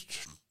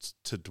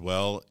to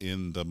dwell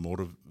in the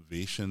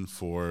motivation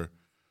for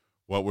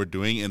what we're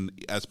doing. And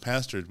as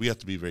pastors, we have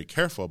to be very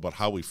careful about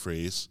how we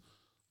phrase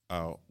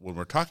when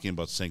we're talking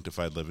about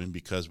sanctified living,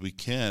 because we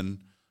can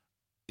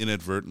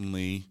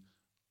inadvertently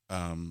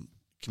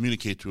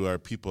communicate to our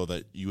people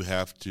that you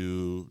have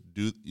to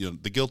do,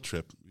 the guilt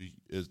trip.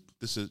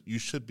 You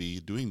should be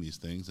doing these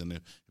things, and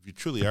if you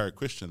truly are a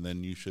Christian,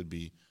 then you should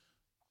be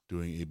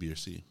doing A, B, or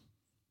C.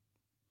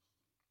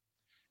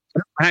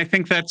 And I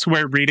think that's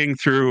where reading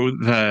through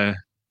the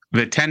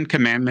 10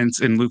 Commandments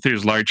in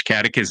Luther's Large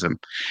Catechism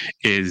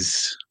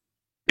is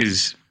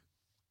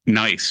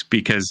nice,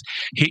 because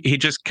he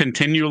just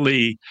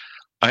continually,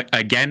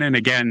 again and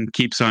again,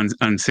 keeps on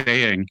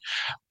saying,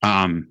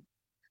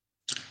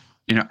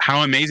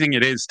 how amazing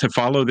it is to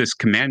follow this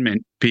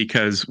commandment,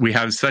 because we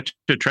have such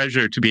a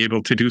treasure to be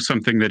able to do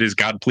something that is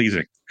God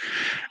pleasing,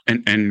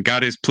 and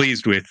God is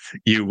pleased with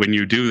you when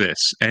you do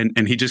this.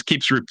 And he just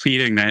keeps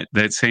repeating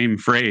that same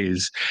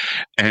phrase,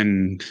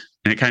 and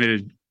it kind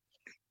of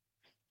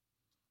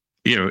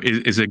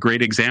is a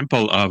great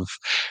example of,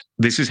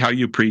 this is how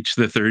you preach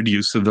the third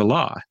use of the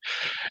law.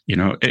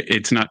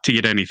 It's not to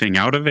get anything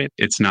out of it.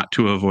 It's not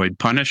to avoid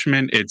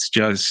punishment. It's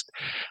just,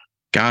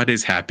 God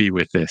is happy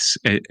with this,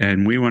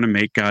 and we want to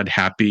make God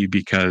happy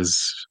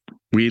because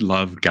we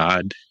love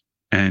God,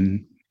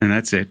 and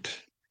that's it.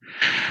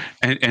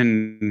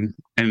 And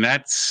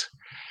that's,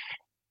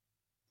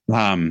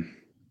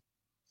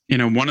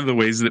 one of the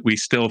ways that we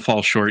still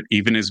fall short,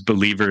 even as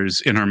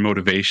believers, in our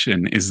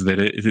motivation, is that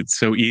it's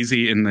so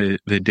easy in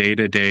the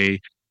day-to-day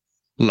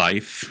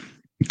life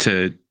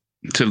to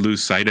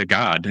lose sight of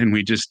God, and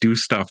we just do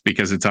stuff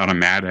because it's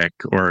automatic,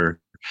 or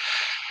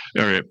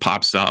it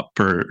pops up,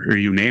 or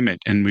you name it,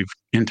 and we've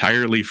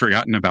entirely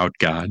forgotten about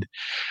God.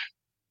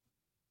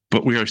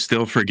 But we are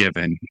still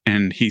forgiven,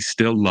 and he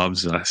still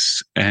loves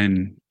us.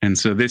 And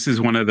so this is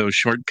one of those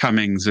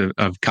shortcomings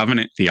of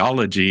covenant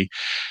theology,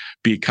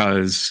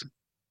 because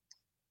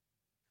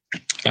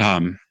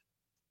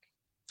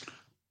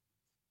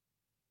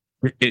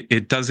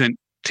it doesn't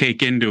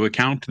take into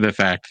account the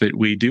fact that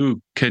we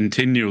do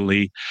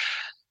continually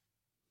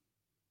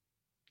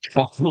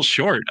fall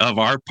short of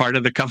our part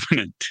of the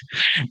covenant,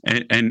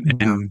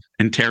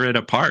 and tear it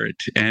apart.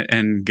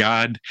 And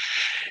God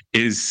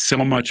is so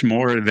much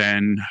more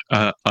than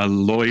a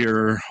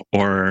lawyer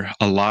or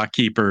a law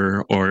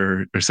keeper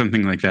or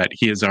something like that.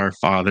 He is our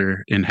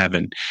Father in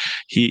heaven.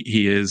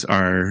 He is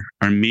our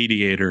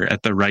mediator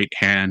at the right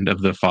hand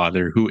of the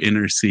Father, who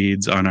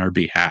intercedes on our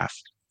behalf.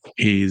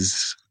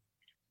 He's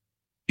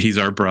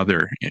our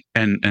brother,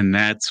 and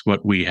that's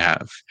what we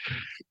have.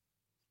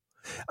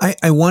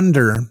 I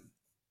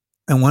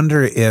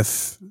wonder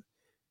if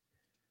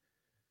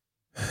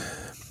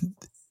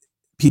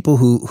people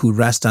who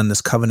rest on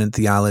this covenant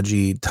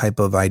theology type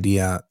of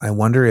idea, I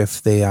wonder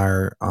if they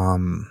are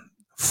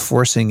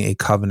forcing a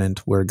covenant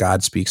where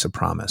God speaks a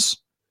promise,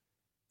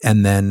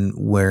 and then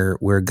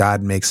where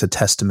God makes a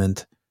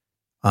testament,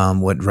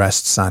 what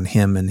rests on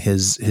him and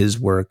his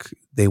work,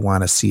 they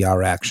want to see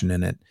our action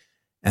in it.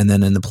 And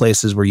then in the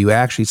places where you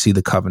actually see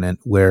the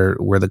covenant, where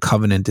the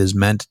covenant is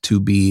meant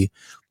to be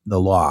the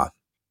law,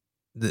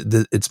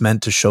 it's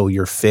meant to show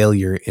your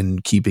failure in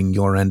keeping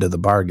your end of the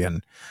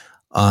bargain.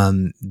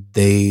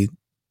 They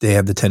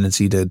have the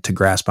tendency to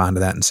grasp onto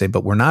that and say,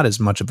 but we're not as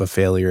much of a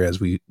failure as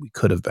we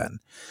could have been.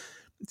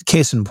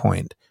 Case in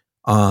point,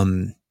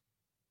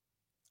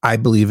 I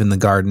believe in the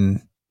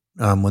garden,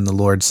 when the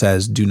Lord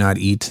says, do not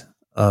eat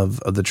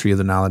of the tree of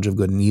the knowledge of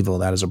good and evil,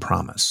 that is a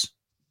promise.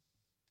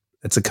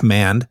 It's a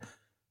command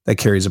that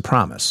carries a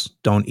promise.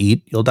 Don't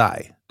eat, you'll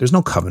die. There's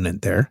no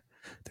covenant there.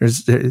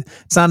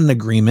 It's not an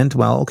agreement.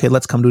 Well, okay,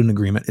 let's come to an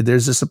agreement.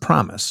 There's just a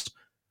promise.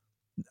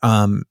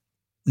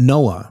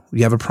 Noah,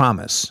 we have a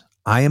promise.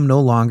 I am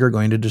no longer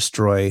going to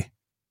destroy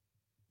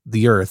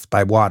the earth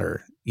by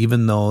water,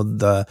 even though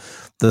the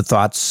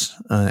thoughts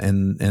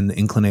and the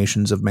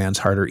inclinations of man's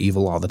heart are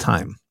evil all the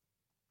time.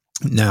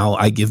 Now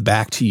I give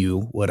back to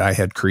you what I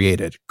had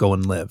created. Go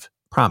and live.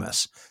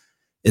 Promise.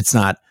 It's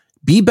not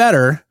be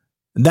better,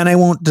 then I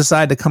won't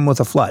decide to come with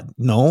a flood.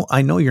 No,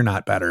 I know you're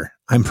not better.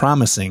 I'm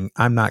promising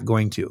I'm not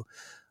going to.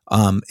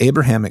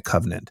 Abrahamic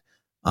covenant.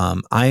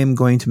 I am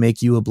going to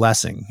make you a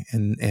blessing,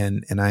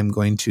 and I'm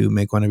going to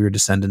make one of your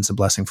descendants a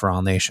blessing for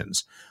all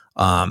nations.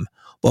 Well,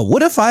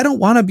 what if I don't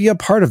want to be a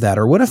part of that?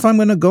 Or what if I'm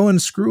going to go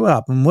and screw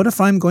up? And what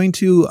if I'm going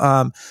to,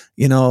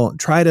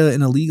 try to,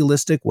 in a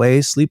legalistic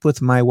way, sleep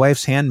with my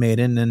wife's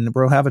handmaiden and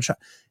we'll have a child?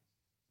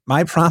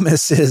 My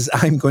promise is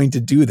I'm going to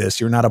do this.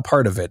 You're not a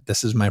part of it.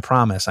 This is my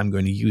promise. I'm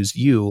going to use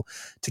you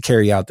to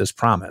carry out this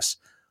promise.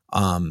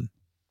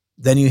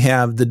 Then you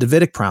have the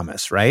Davidic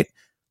promise, right?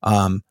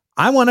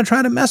 I want to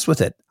try to mess with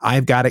it.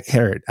 I've got it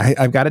carried.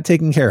 I've got it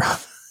taken care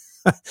of.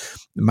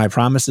 My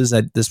promise is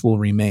that this will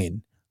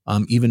remain,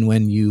 even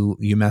when you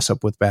mess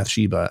up with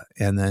Bathsheba,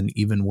 and then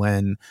even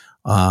when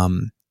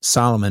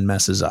Solomon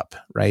messes up,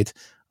 right?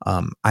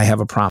 I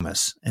have a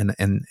promise,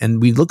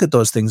 and we look at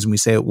those things and we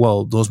say,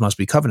 well, those must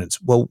be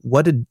covenants. Well,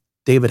 what did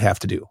David have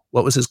to do?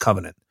 What was his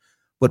covenant?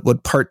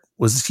 What part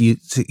was he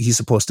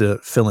supposed to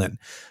fill in?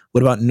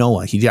 What about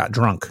Noah? He got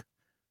drunk.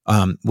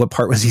 What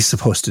part was he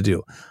supposed to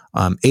do?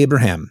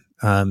 Abraham,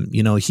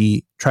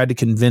 he tried to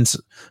convince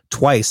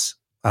twice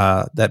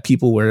that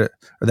people were,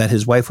 or that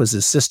his wife was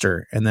his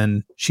sister, and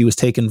then she was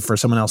taken for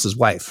someone else's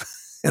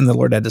wife, and the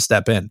Lord had to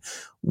step in.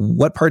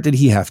 What part did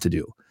he have to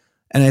do?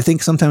 And I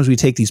think sometimes we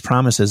take these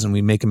promises and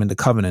we make them into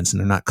covenants, and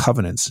they're not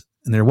covenants.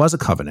 And there was a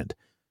covenant,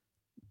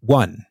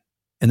 one,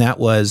 and that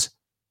was,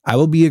 I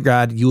will be your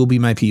God, you will be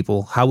my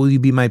people. How will you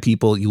be my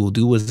people? You will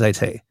do as I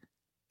say.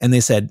 And they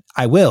said,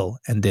 I will,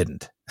 and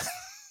didn't.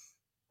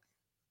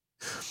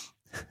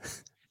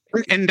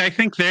 And I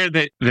think there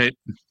that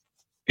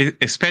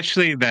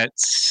especially that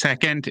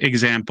second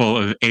example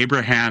of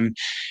Abraham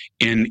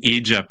in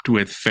Egypt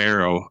with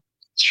Pharaoh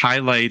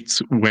highlights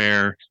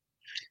where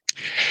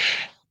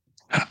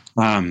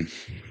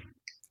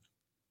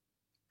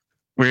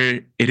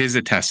it is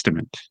a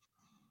testament,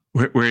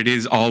 where it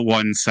is all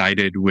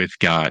one-sided with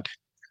God,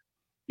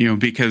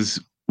 because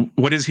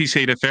what does he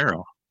say to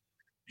Pharaoh?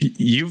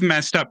 You've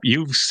messed up,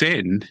 you've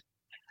sinned.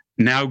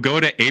 Now go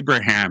to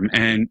Abraham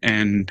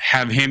and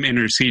have him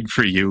intercede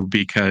for you,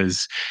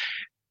 because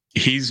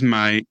he's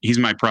my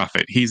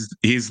prophet. He's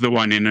the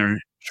one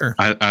Sure.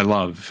 I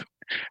love.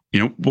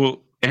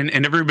 Well,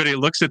 and everybody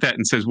looks at that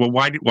and says, well,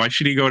 why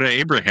should he go to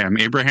Abraham?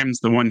 Abraham's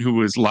the one who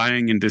was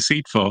lying and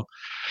deceitful.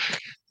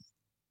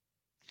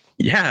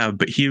 Yeah,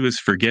 but he was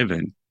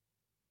forgiven.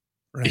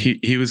 Right.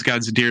 He was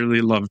God's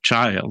dearly loved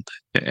child.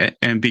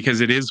 And because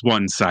it is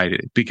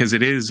one-sided, because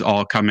it is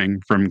all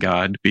coming from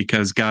God,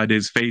 because God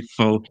is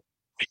faithful,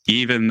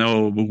 even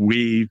though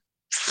we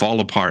fall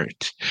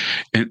apart.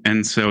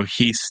 And so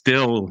he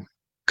still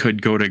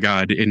could go to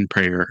God in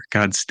prayer.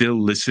 God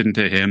still listened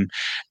to him.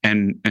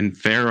 And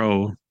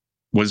Pharaoh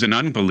was an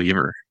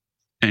unbeliever.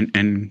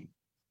 And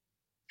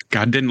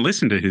God didn't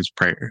listen to his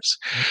prayers.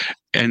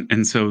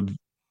 And so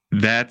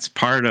that's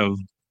part of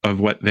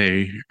what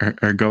they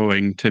are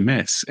going to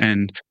miss.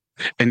 And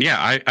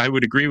yeah, I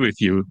would agree with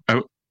you.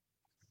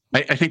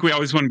 I think we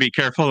always want to be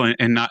careful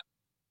and not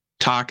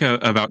talk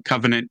about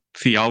covenant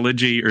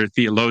theology or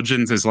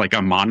theologians as like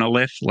a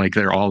monolith, like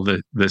they're all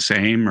the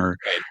same or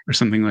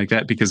something like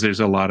that, because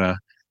there's a lot of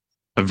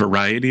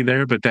variety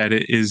there, but that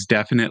is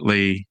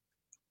definitely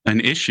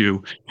an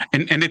issue.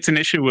 And it's an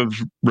issue of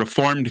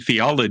Reformed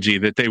theology,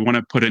 that they want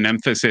to put an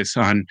emphasis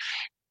on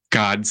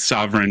God's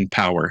sovereign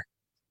power.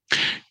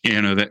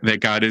 That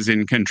God is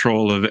in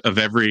control of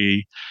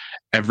every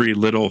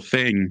little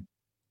thing,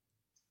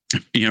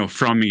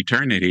 from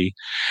eternity.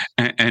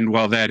 And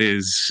while that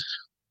is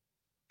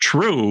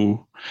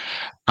true,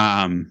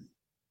 what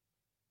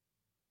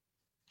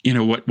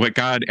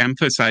God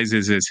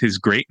emphasizes is his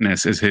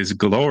greatness, is his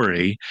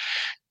glory,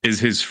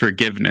 is his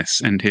forgiveness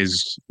and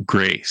his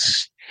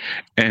grace.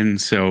 And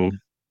so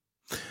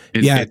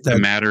it's a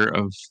matter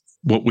of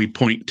what we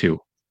point to.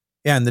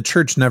 Yeah, and the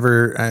church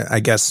never, I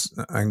guess,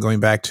 I'm going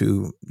back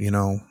to,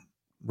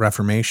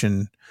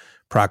 Reformation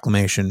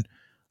proclamation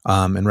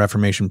and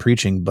Reformation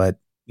preaching, but,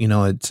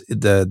 it's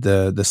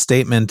the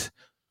statement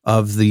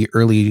of the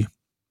early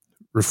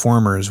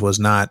reformers was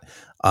not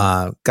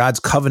God's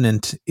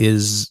covenant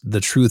is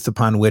the truth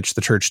upon which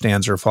the church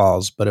stands or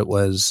falls, but it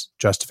was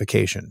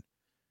justification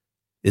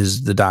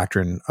is the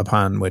doctrine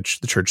upon which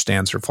the church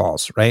stands or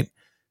falls, right?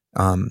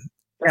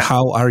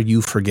 How are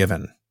you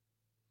forgiven?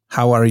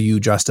 How are you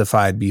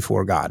justified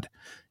before God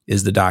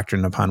is the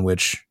doctrine upon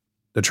which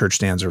the church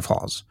stands or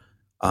falls.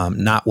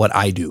 Not what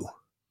I do,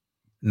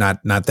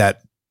 not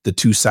that the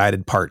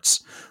two-sided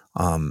parts.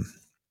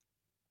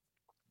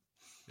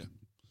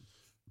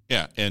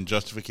 Yeah, and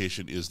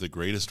justification is the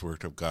greatest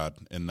work of God,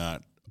 and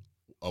not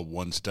a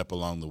one step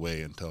along the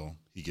way until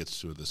he gets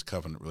to this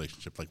covenant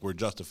relationship. Like, we're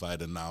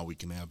justified, and now we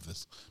can have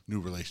this new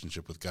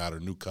relationship with God or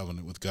new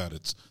covenant with God.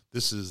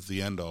 This is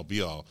the end all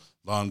be all.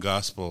 Law and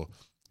gospel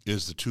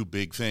is the two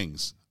big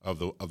things of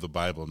the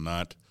Bible,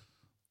 not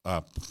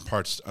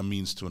parts a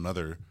means to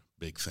another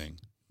big thing.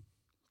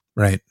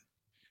 Right.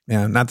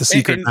 Yeah, not the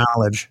secret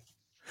knowledge.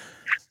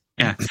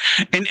 Yeah.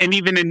 And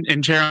even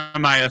in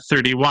Jeremiah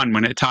 31,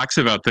 when it talks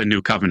about the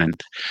new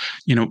covenant,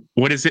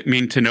 what does it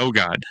mean to know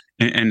God?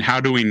 And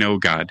how do we know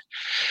God?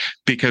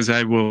 Because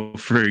I will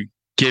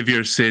forgive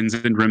your sins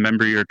and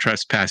remember your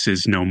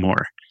trespasses no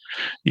more.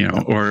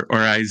 Or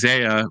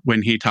Isaiah,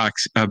 when he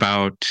talks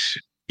about,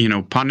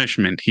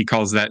 punishment, he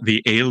calls that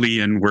the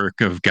alien work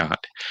of God,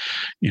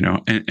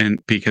 and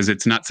because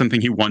it's not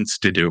something he wants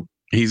to do.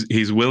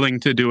 He's willing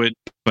to do it,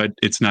 but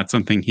it's not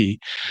something he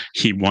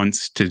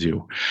wants to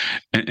do.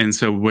 And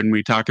so when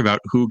we talk about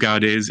who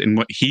God is and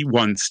what he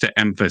wants to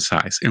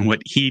emphasize and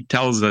what he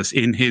tells us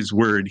in his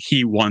word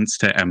he wants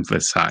to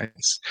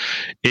emphasize,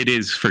 it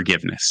is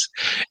forgiveness.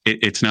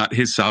 It's not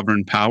his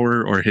sovereign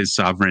power or his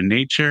sovereign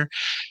nature.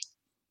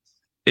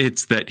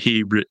 It's that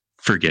he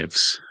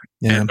forgives.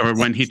 Yeah. Or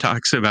when he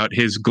talks about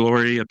his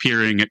glory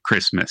appearing at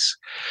Christmas,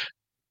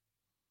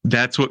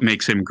 that's what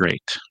makes him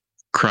great.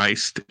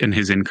 Christ and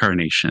his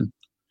incarnation.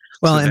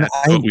 Well, so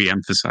that's what we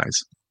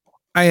emphasize.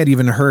 I had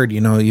even heard,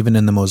 even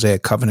in the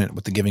Mosaic covenant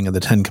with the giving of the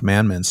 10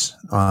 commandments,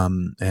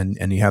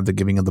 and you have the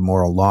giving of the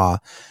moral law.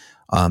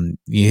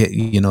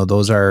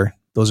 Those are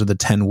the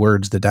 10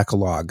 words, the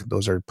Decalogue.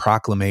 Those are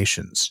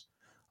proclamations.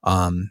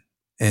 And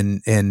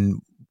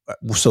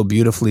so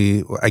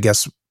beautifully, I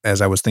guess,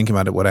 as I was thinking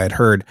about it, what I had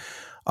heard,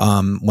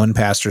 one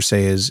pastor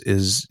say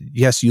is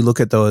yes, you look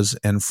at those,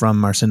 and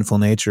from our sinful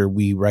nature,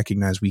 we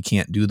recognize we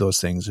can't do those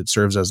things. It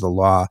serves as the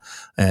law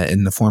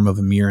in the form of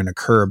a mirror and a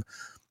curb.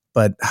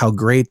 But how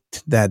great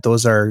that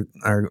those are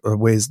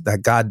ways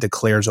that God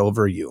declares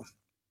over you,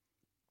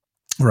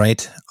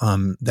 right?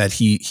 That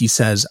he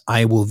says,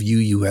 I will view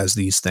you as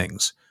these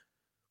things.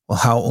 Well,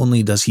 how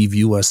only does he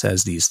view us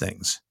as these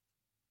things?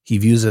 He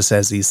views us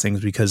as these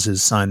things because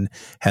his son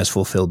has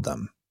fulfilled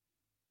them.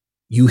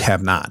 You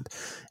have not.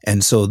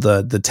 And so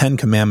the 10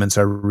 commandments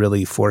are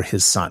really for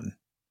his son.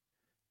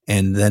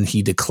 And then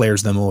he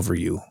declares them over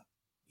you.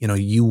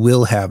 You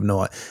will have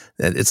no,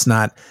 it's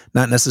not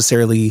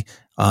necessarily,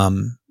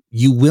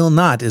 you will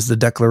not is the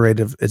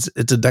declarative, it's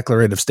a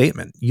declarative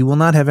statement. You will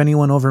not have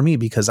anyone over me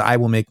because I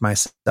will make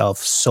myself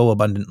so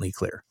abundantly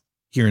clear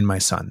here in my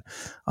son.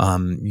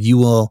 You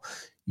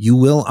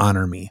will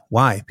honor me.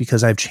 Why?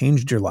 Because I've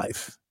changed your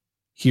life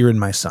here in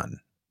my son,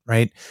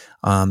 right?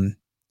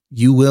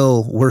 You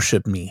will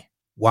worship me.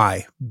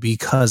 Why?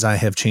 Because I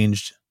have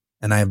changed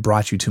and I have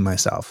brought you to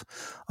myself.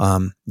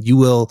 You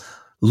will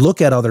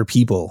look at other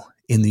people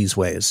in these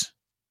ways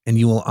and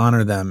you will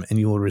honor them and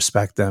you will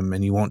respect them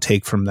and you won't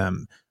take from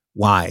them.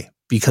 Why?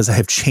 Because I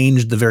have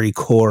changed the very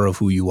core of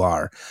who you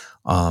are.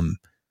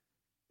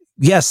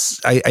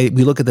 Yes, we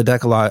look at the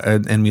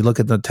Decalogue and we look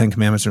at the 10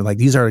 commandments and we're like,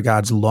 these are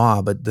God's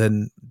law, but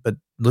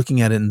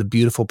looking at it in the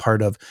beautiful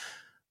part of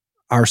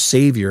our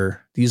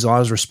Savior, these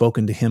laws were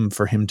spoken to him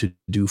for him to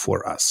do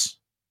for us.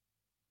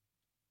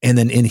 And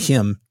then in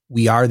him,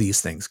 we are these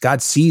things.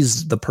 God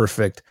sees the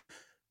perfect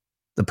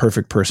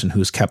person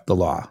who's kept the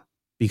law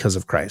because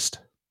of Christ.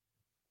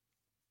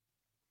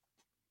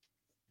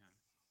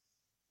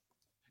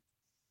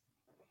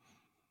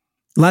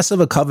 Less of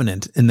a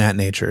covenant in that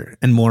nature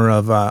and more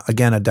of,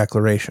 again, a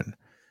declaration.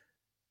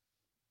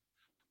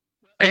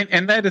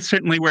 And that is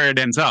certainly where it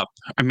ends up.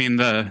 I mean,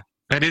 that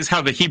is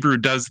how the Hebrew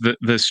does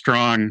the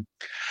strong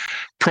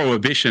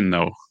prohibition,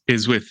 though,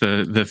 is with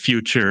the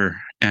future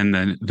and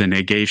the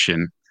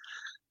negation.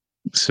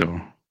 So,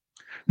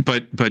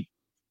 but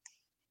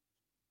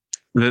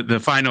the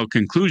final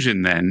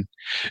conclusion then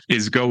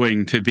is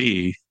going to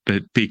be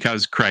that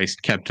because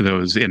Christ kept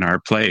those in our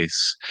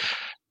place,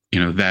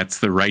 that's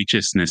the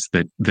righteousness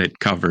that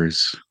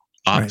covers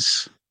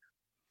us.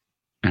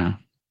 Right. Yeah.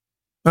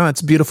 Oh,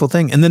 it's a beautiful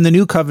thing. And then the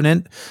new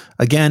covenant,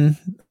 again,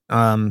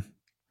 and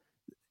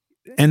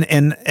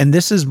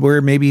this is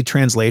where maybe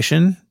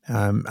translation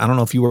I don't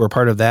know if you were a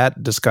part of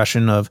that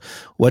discussion of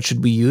what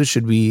should we use.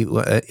 Should we,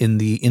 in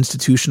the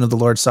institution of the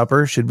Lord's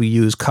Supper, should we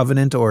use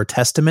covenant or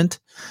testament?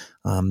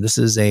 This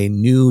is a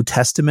new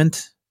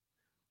testament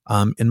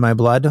in my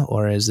blood,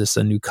 or is this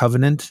a new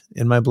covenant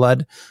in my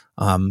blood?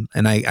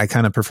 And I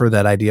kind of prefer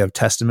that idea of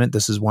testament.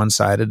 This is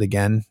one-sided,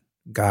 again,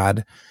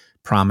 God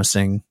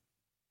promising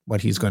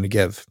what he's going to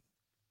give.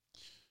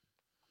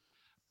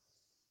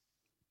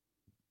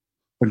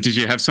 Did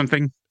you have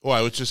something? Well,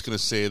 I was just going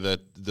to say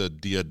that the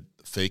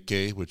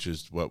diatheke, which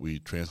is what we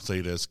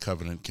translate as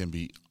covenant, can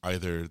be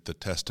either the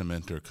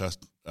testament or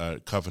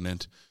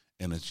covenant,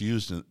 and it's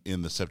used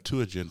in the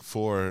Septuagint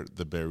for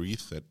the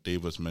berith that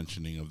Dave was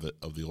mentioning of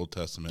the Old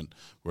Testament,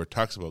 where it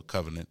talks about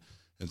covenant.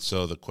 And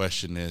so the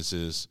question is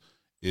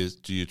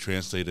do you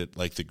translate it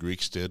like the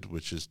Greeks did,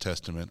 which is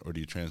testament, or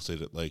do you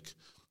translate it like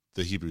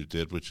the Hebrews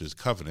did, which is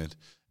covenant?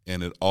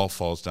 And it all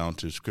falls down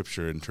to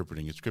Scripture,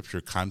 interpreting it,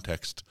 Scripture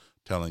context,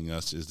 telling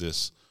us, is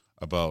this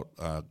about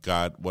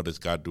God, what is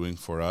God doing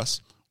for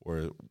us,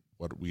 or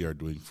what we are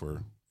doing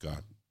for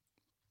God?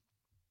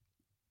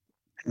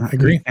 I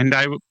agree. And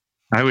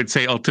I would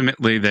say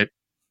ultimately that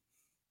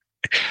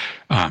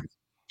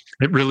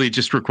it really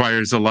just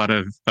requires a lot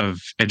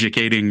of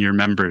educating your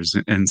members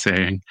and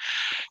saying,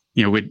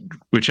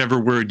 whichever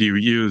word you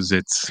use,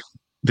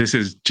 this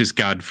is just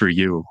God for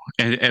you.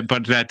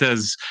 But that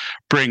does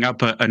bring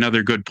up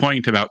another good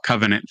point about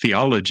covenant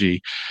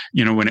theology.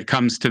 When it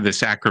comes to the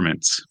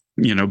sacraments,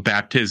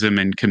 baptism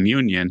and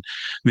communion,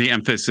 the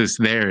emphasis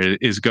there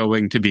is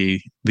going to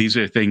be, these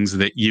are things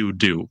that you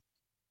do,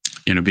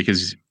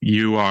 because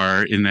you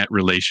are in that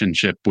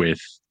relationship with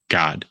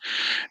God.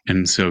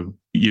 And so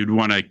you'd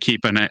want to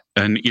keep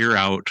an ear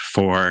out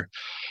for,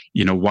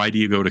 why do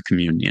you go to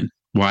communion?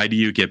 Why do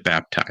you get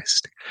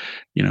baptized?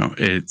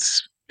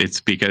 It's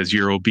because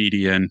you're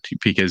obedient,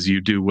 because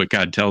you do what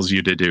God tells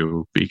you to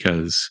do,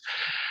 because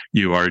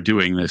you are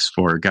doing this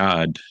for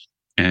God,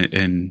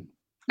 and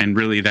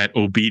really that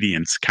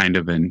obedience kind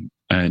of an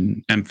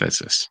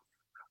emphasis.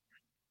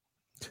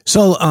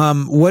 So,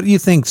 what do you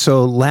think?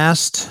 So,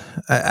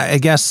 I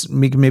guess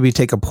we can maybe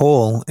take a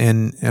poll,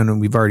 and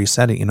we've already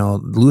said it.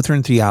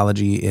 Lutheran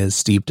theology is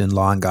steeped in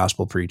law and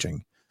gospel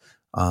preaching,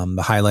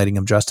 the highlighting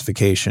of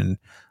justification,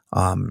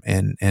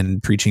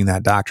 and preaching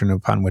that doctrine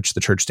upon which the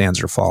church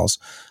stands or falls.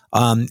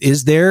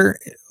 Is there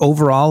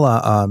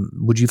overall,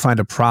 would you find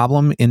a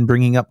problem in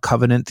bringing up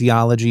covenant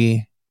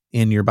theology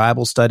in your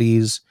Bible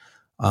studies,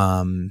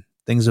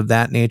 things of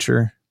that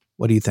nature?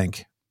 What do you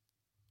think?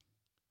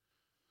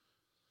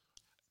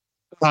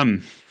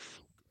 I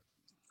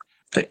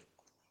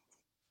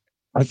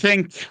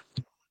think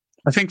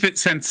that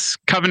since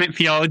covenant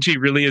theology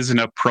really is an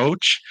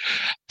approach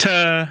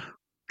to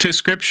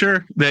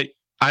Scripture, that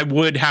I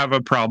would have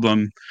a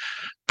problem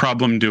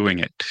doing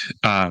it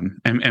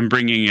and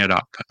bringing it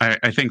up.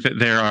 I think that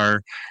there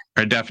are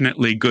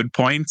definitely good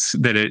points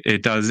that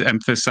it does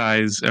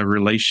emphasize a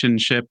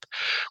relationship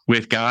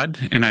with God,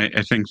 and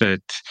I think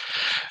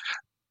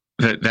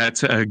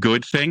that's a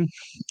good thing,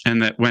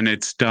 and that when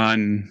it's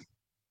done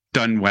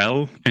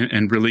well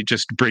and really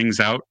just brings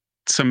out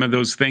some of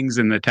those things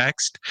in the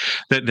text,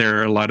 that there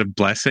are a lot of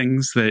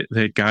blessings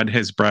that God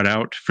has brought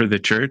out for the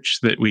church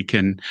that we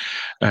can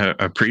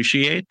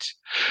appreciate.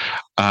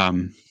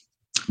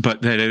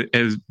 But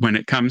that when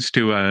it comes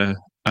to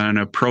an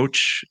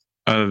approach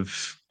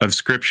of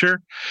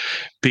Scripture,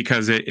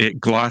 because it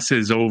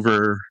glosses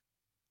over,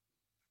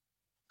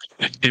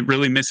 it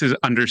really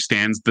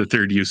misunderstands the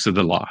third use of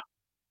the law,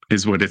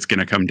 is what it's going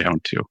to come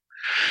down to.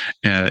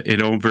 It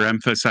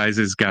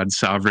overemphasizes God's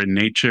sovereign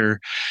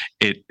nature.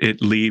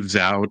 It leaves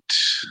out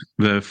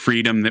the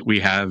freedom that we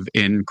have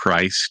in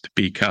Christ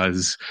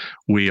because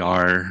we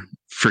are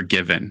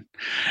forgiven.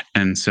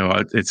 And so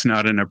it's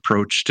not an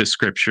approach to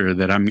Scripture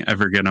that I'm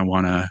ever going to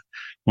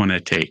want to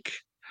take.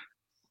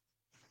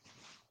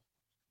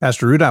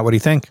 Pastor Rudot, what do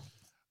you think?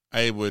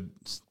 I would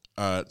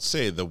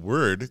say the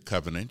word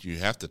covenant, you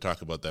have to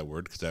talk about that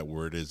word because that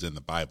word is in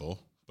the Bible.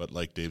 But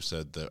like Dave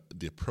said,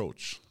 the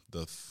approach,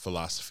 the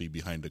philosophy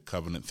behind a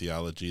covenant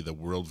theology, the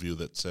worldview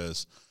that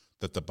says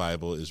that the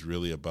Bible is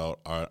really about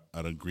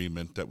an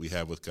agreement that we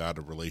have with God,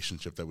 a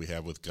relationship that we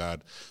have with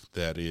God,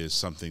 that is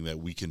something that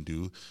we can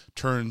do,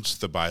 turns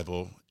the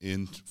Bible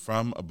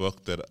from a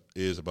book that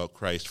is about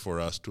Christ for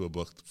us to a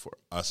book for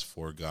us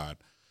for God.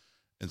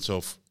 And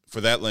so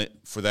for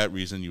that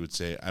reason, you would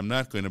say, I'm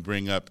not going to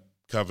bring up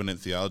covenant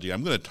theology.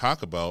 I'm going to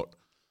talk about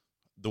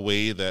the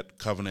way that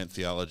covenant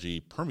theology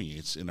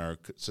permeates in our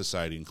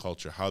society and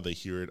culture, how they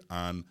hear it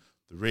on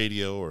the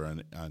radio or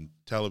on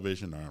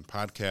television or on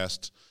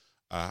podcasts,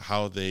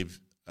 how they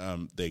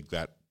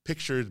got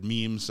pictures,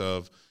 memes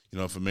of,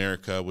 if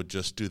America would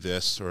just do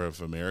this or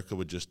if America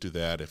would just do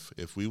that,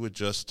 if we would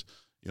just,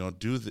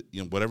 do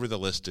whatever the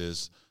list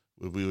is,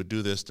 if we would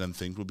do this, then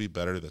things would be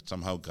better, that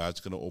somehow God's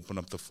going to open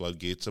up the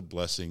floodgates of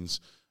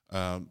blessings,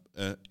 as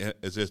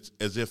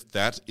if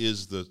that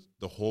is the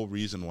whole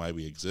reason why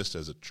we exist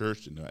as a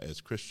church and as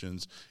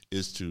Christians,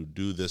 is to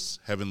do this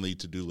heavenly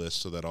to-do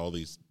list so that all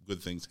these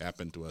good things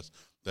happen to us,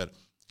 that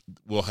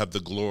we'll have the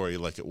glory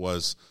like it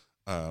was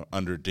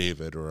under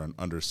David or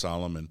under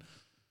Solomon,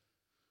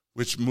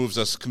 which moves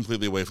us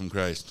completely away from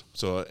Christ.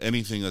 So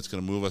anything that's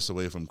going to move us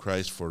away from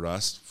Christ for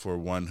us, for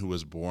one who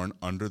was born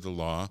under the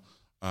law,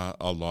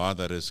 a law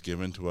that is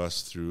given to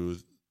us through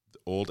the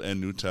Old and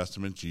New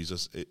Testament,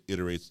 Jesus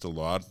iterates the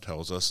law,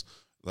 tells us,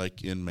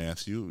 like in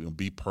Matthew,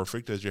 be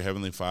perfect as your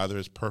heavenly Father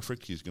is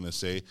perfect. He's going to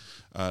say,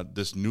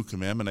 this new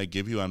commandment I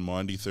give you on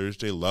Maundy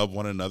Thursday, love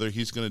one another.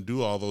 He's going to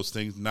do all those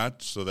things,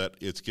 not so that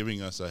it's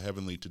giving us a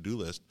heavenly to-do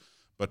list,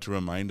 but to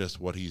remind us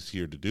what he's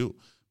here to do.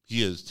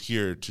 He is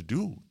here to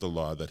do the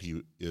law that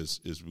he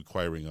is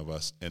requiring of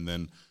us. And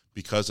then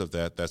because of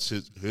that, that's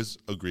his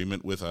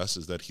agreement with us,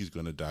 is that he's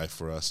going to die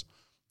for us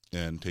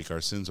and take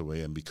our sins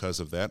away. And because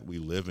of that, we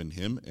live in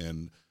him,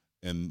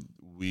 and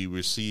we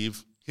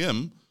receive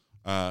him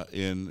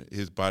in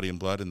his body and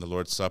blood in the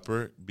Lord's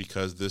Supper,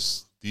 because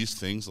these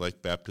things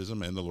like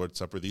baptism and the Lord's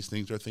Supper, these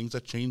things are things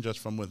that change us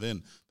from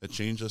within, that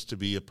change us to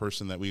be a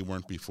person that we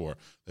weren't before,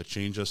 that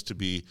change us to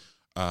be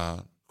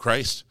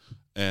Christ.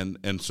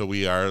 And so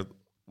we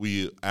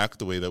act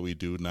the way that we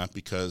do, not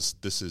because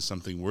this is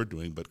something we're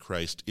doing, but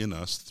Christ in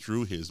us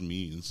through his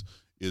means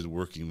is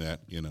working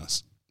that in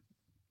us.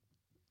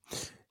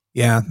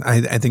 Yeah,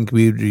 I think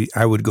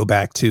I would go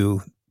back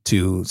to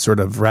sort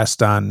of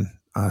rest on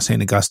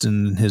St.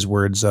 Augustine and his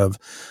words of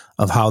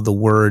how the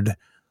word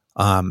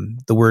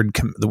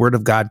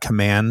of God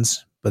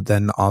commands, but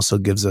then also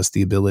gives us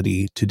the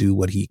ability to do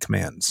what he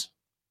commands.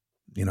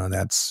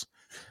 That's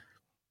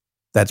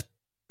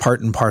part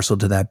and parcel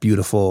to that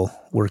beautiful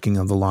working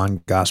of the law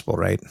and gospel,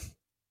 right?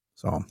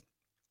 So,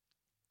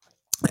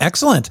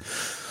 excellent.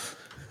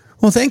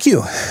 Well, thank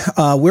you.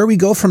 Where we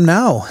go from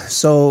now.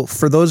 So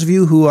for those of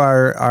you who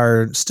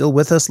are still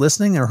with us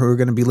listening, or who are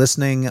going to be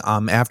listening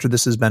after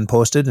this has been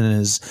posted and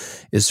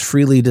is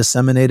freely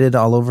disseminated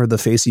all over the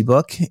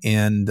Facebook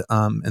and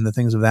the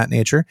things of that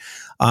nature,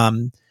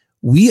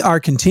 we are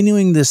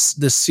continuing this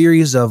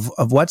series of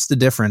what's the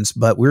difference,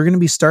 but we're going to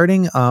be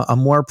starting a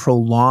more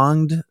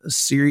prolonged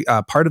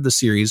part of the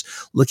series,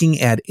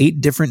 looking at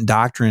 8 different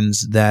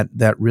doctrines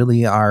that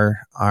really are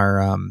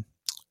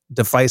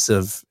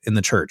divisive in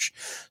the church.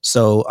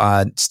 So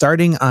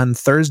starting on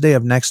Thursday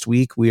of next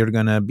week, we are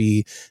going to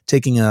be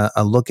taking a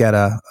look at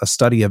a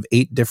study of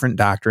 8 different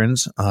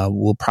doctrines.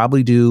 We'll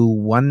probably do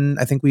one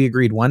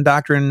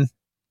doctrine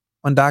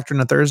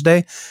a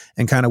Thursday,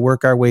 and kind of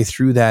work our way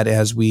through that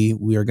as we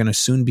are going to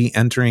soon be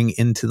entering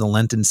into the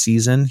Lenten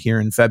season here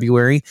in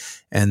February.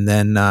 And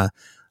then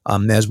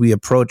as we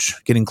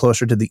approach getting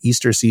closer to the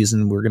Easter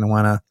season, we're going to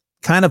want to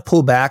kind of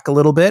pull back a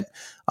little bit,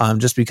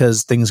 just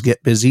because things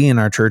get busy in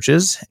our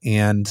churches.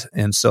 And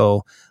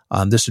so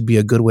this would be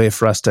a good way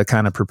for us to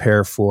kind of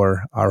prepare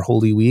for our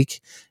Holy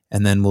Week.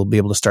 And then we'll be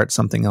able to start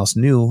something else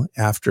new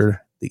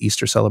after the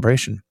Easter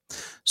celebration.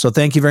 So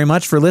thank you very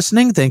much for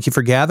listening. Thank you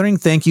for gathering.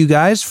 Thank you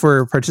guys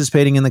for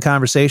participating in the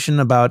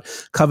conversation about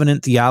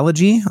covenant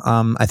theology.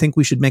 I think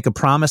we should make a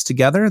promise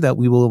together that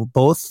we will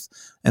both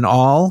and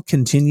all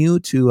continue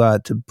to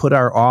put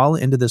our all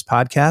into this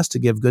podcast to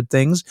give good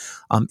things.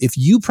 If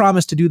you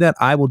promise to do that,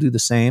 I will do the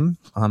same.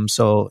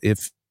 So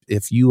if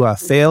you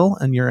fail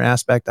in your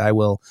aspect, I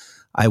will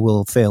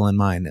fail in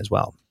mine as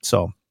well.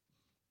 So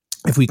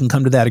if we can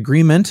come to that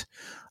agreement,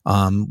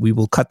 we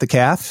will cut the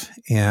calf,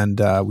 and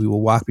we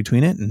will walk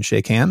between it and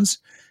shake hands.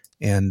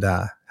 And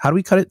how do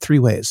we cut it? 3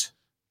 ways.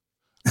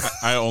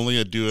 I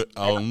only do it.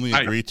 I'll only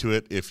agree to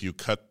it if you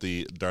cut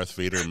the Darth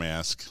Vader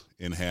mask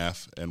in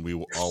half, and we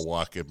will all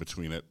walk in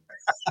between it.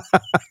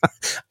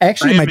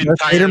 Actually, my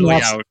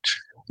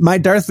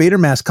Darth Vader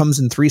mask comes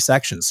in 3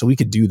 sections, so we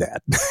could do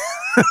that.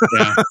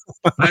 Yeah,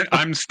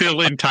 I'm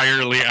still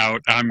entirely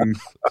out. I'm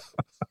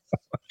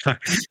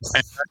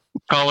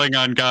calling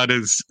on God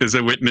as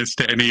a witness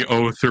to any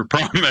oath or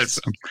promise.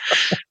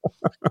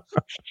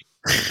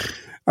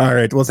 All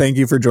right. Well, thank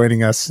you for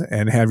joining us,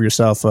 and have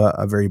yourself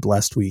a very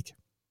blessed week.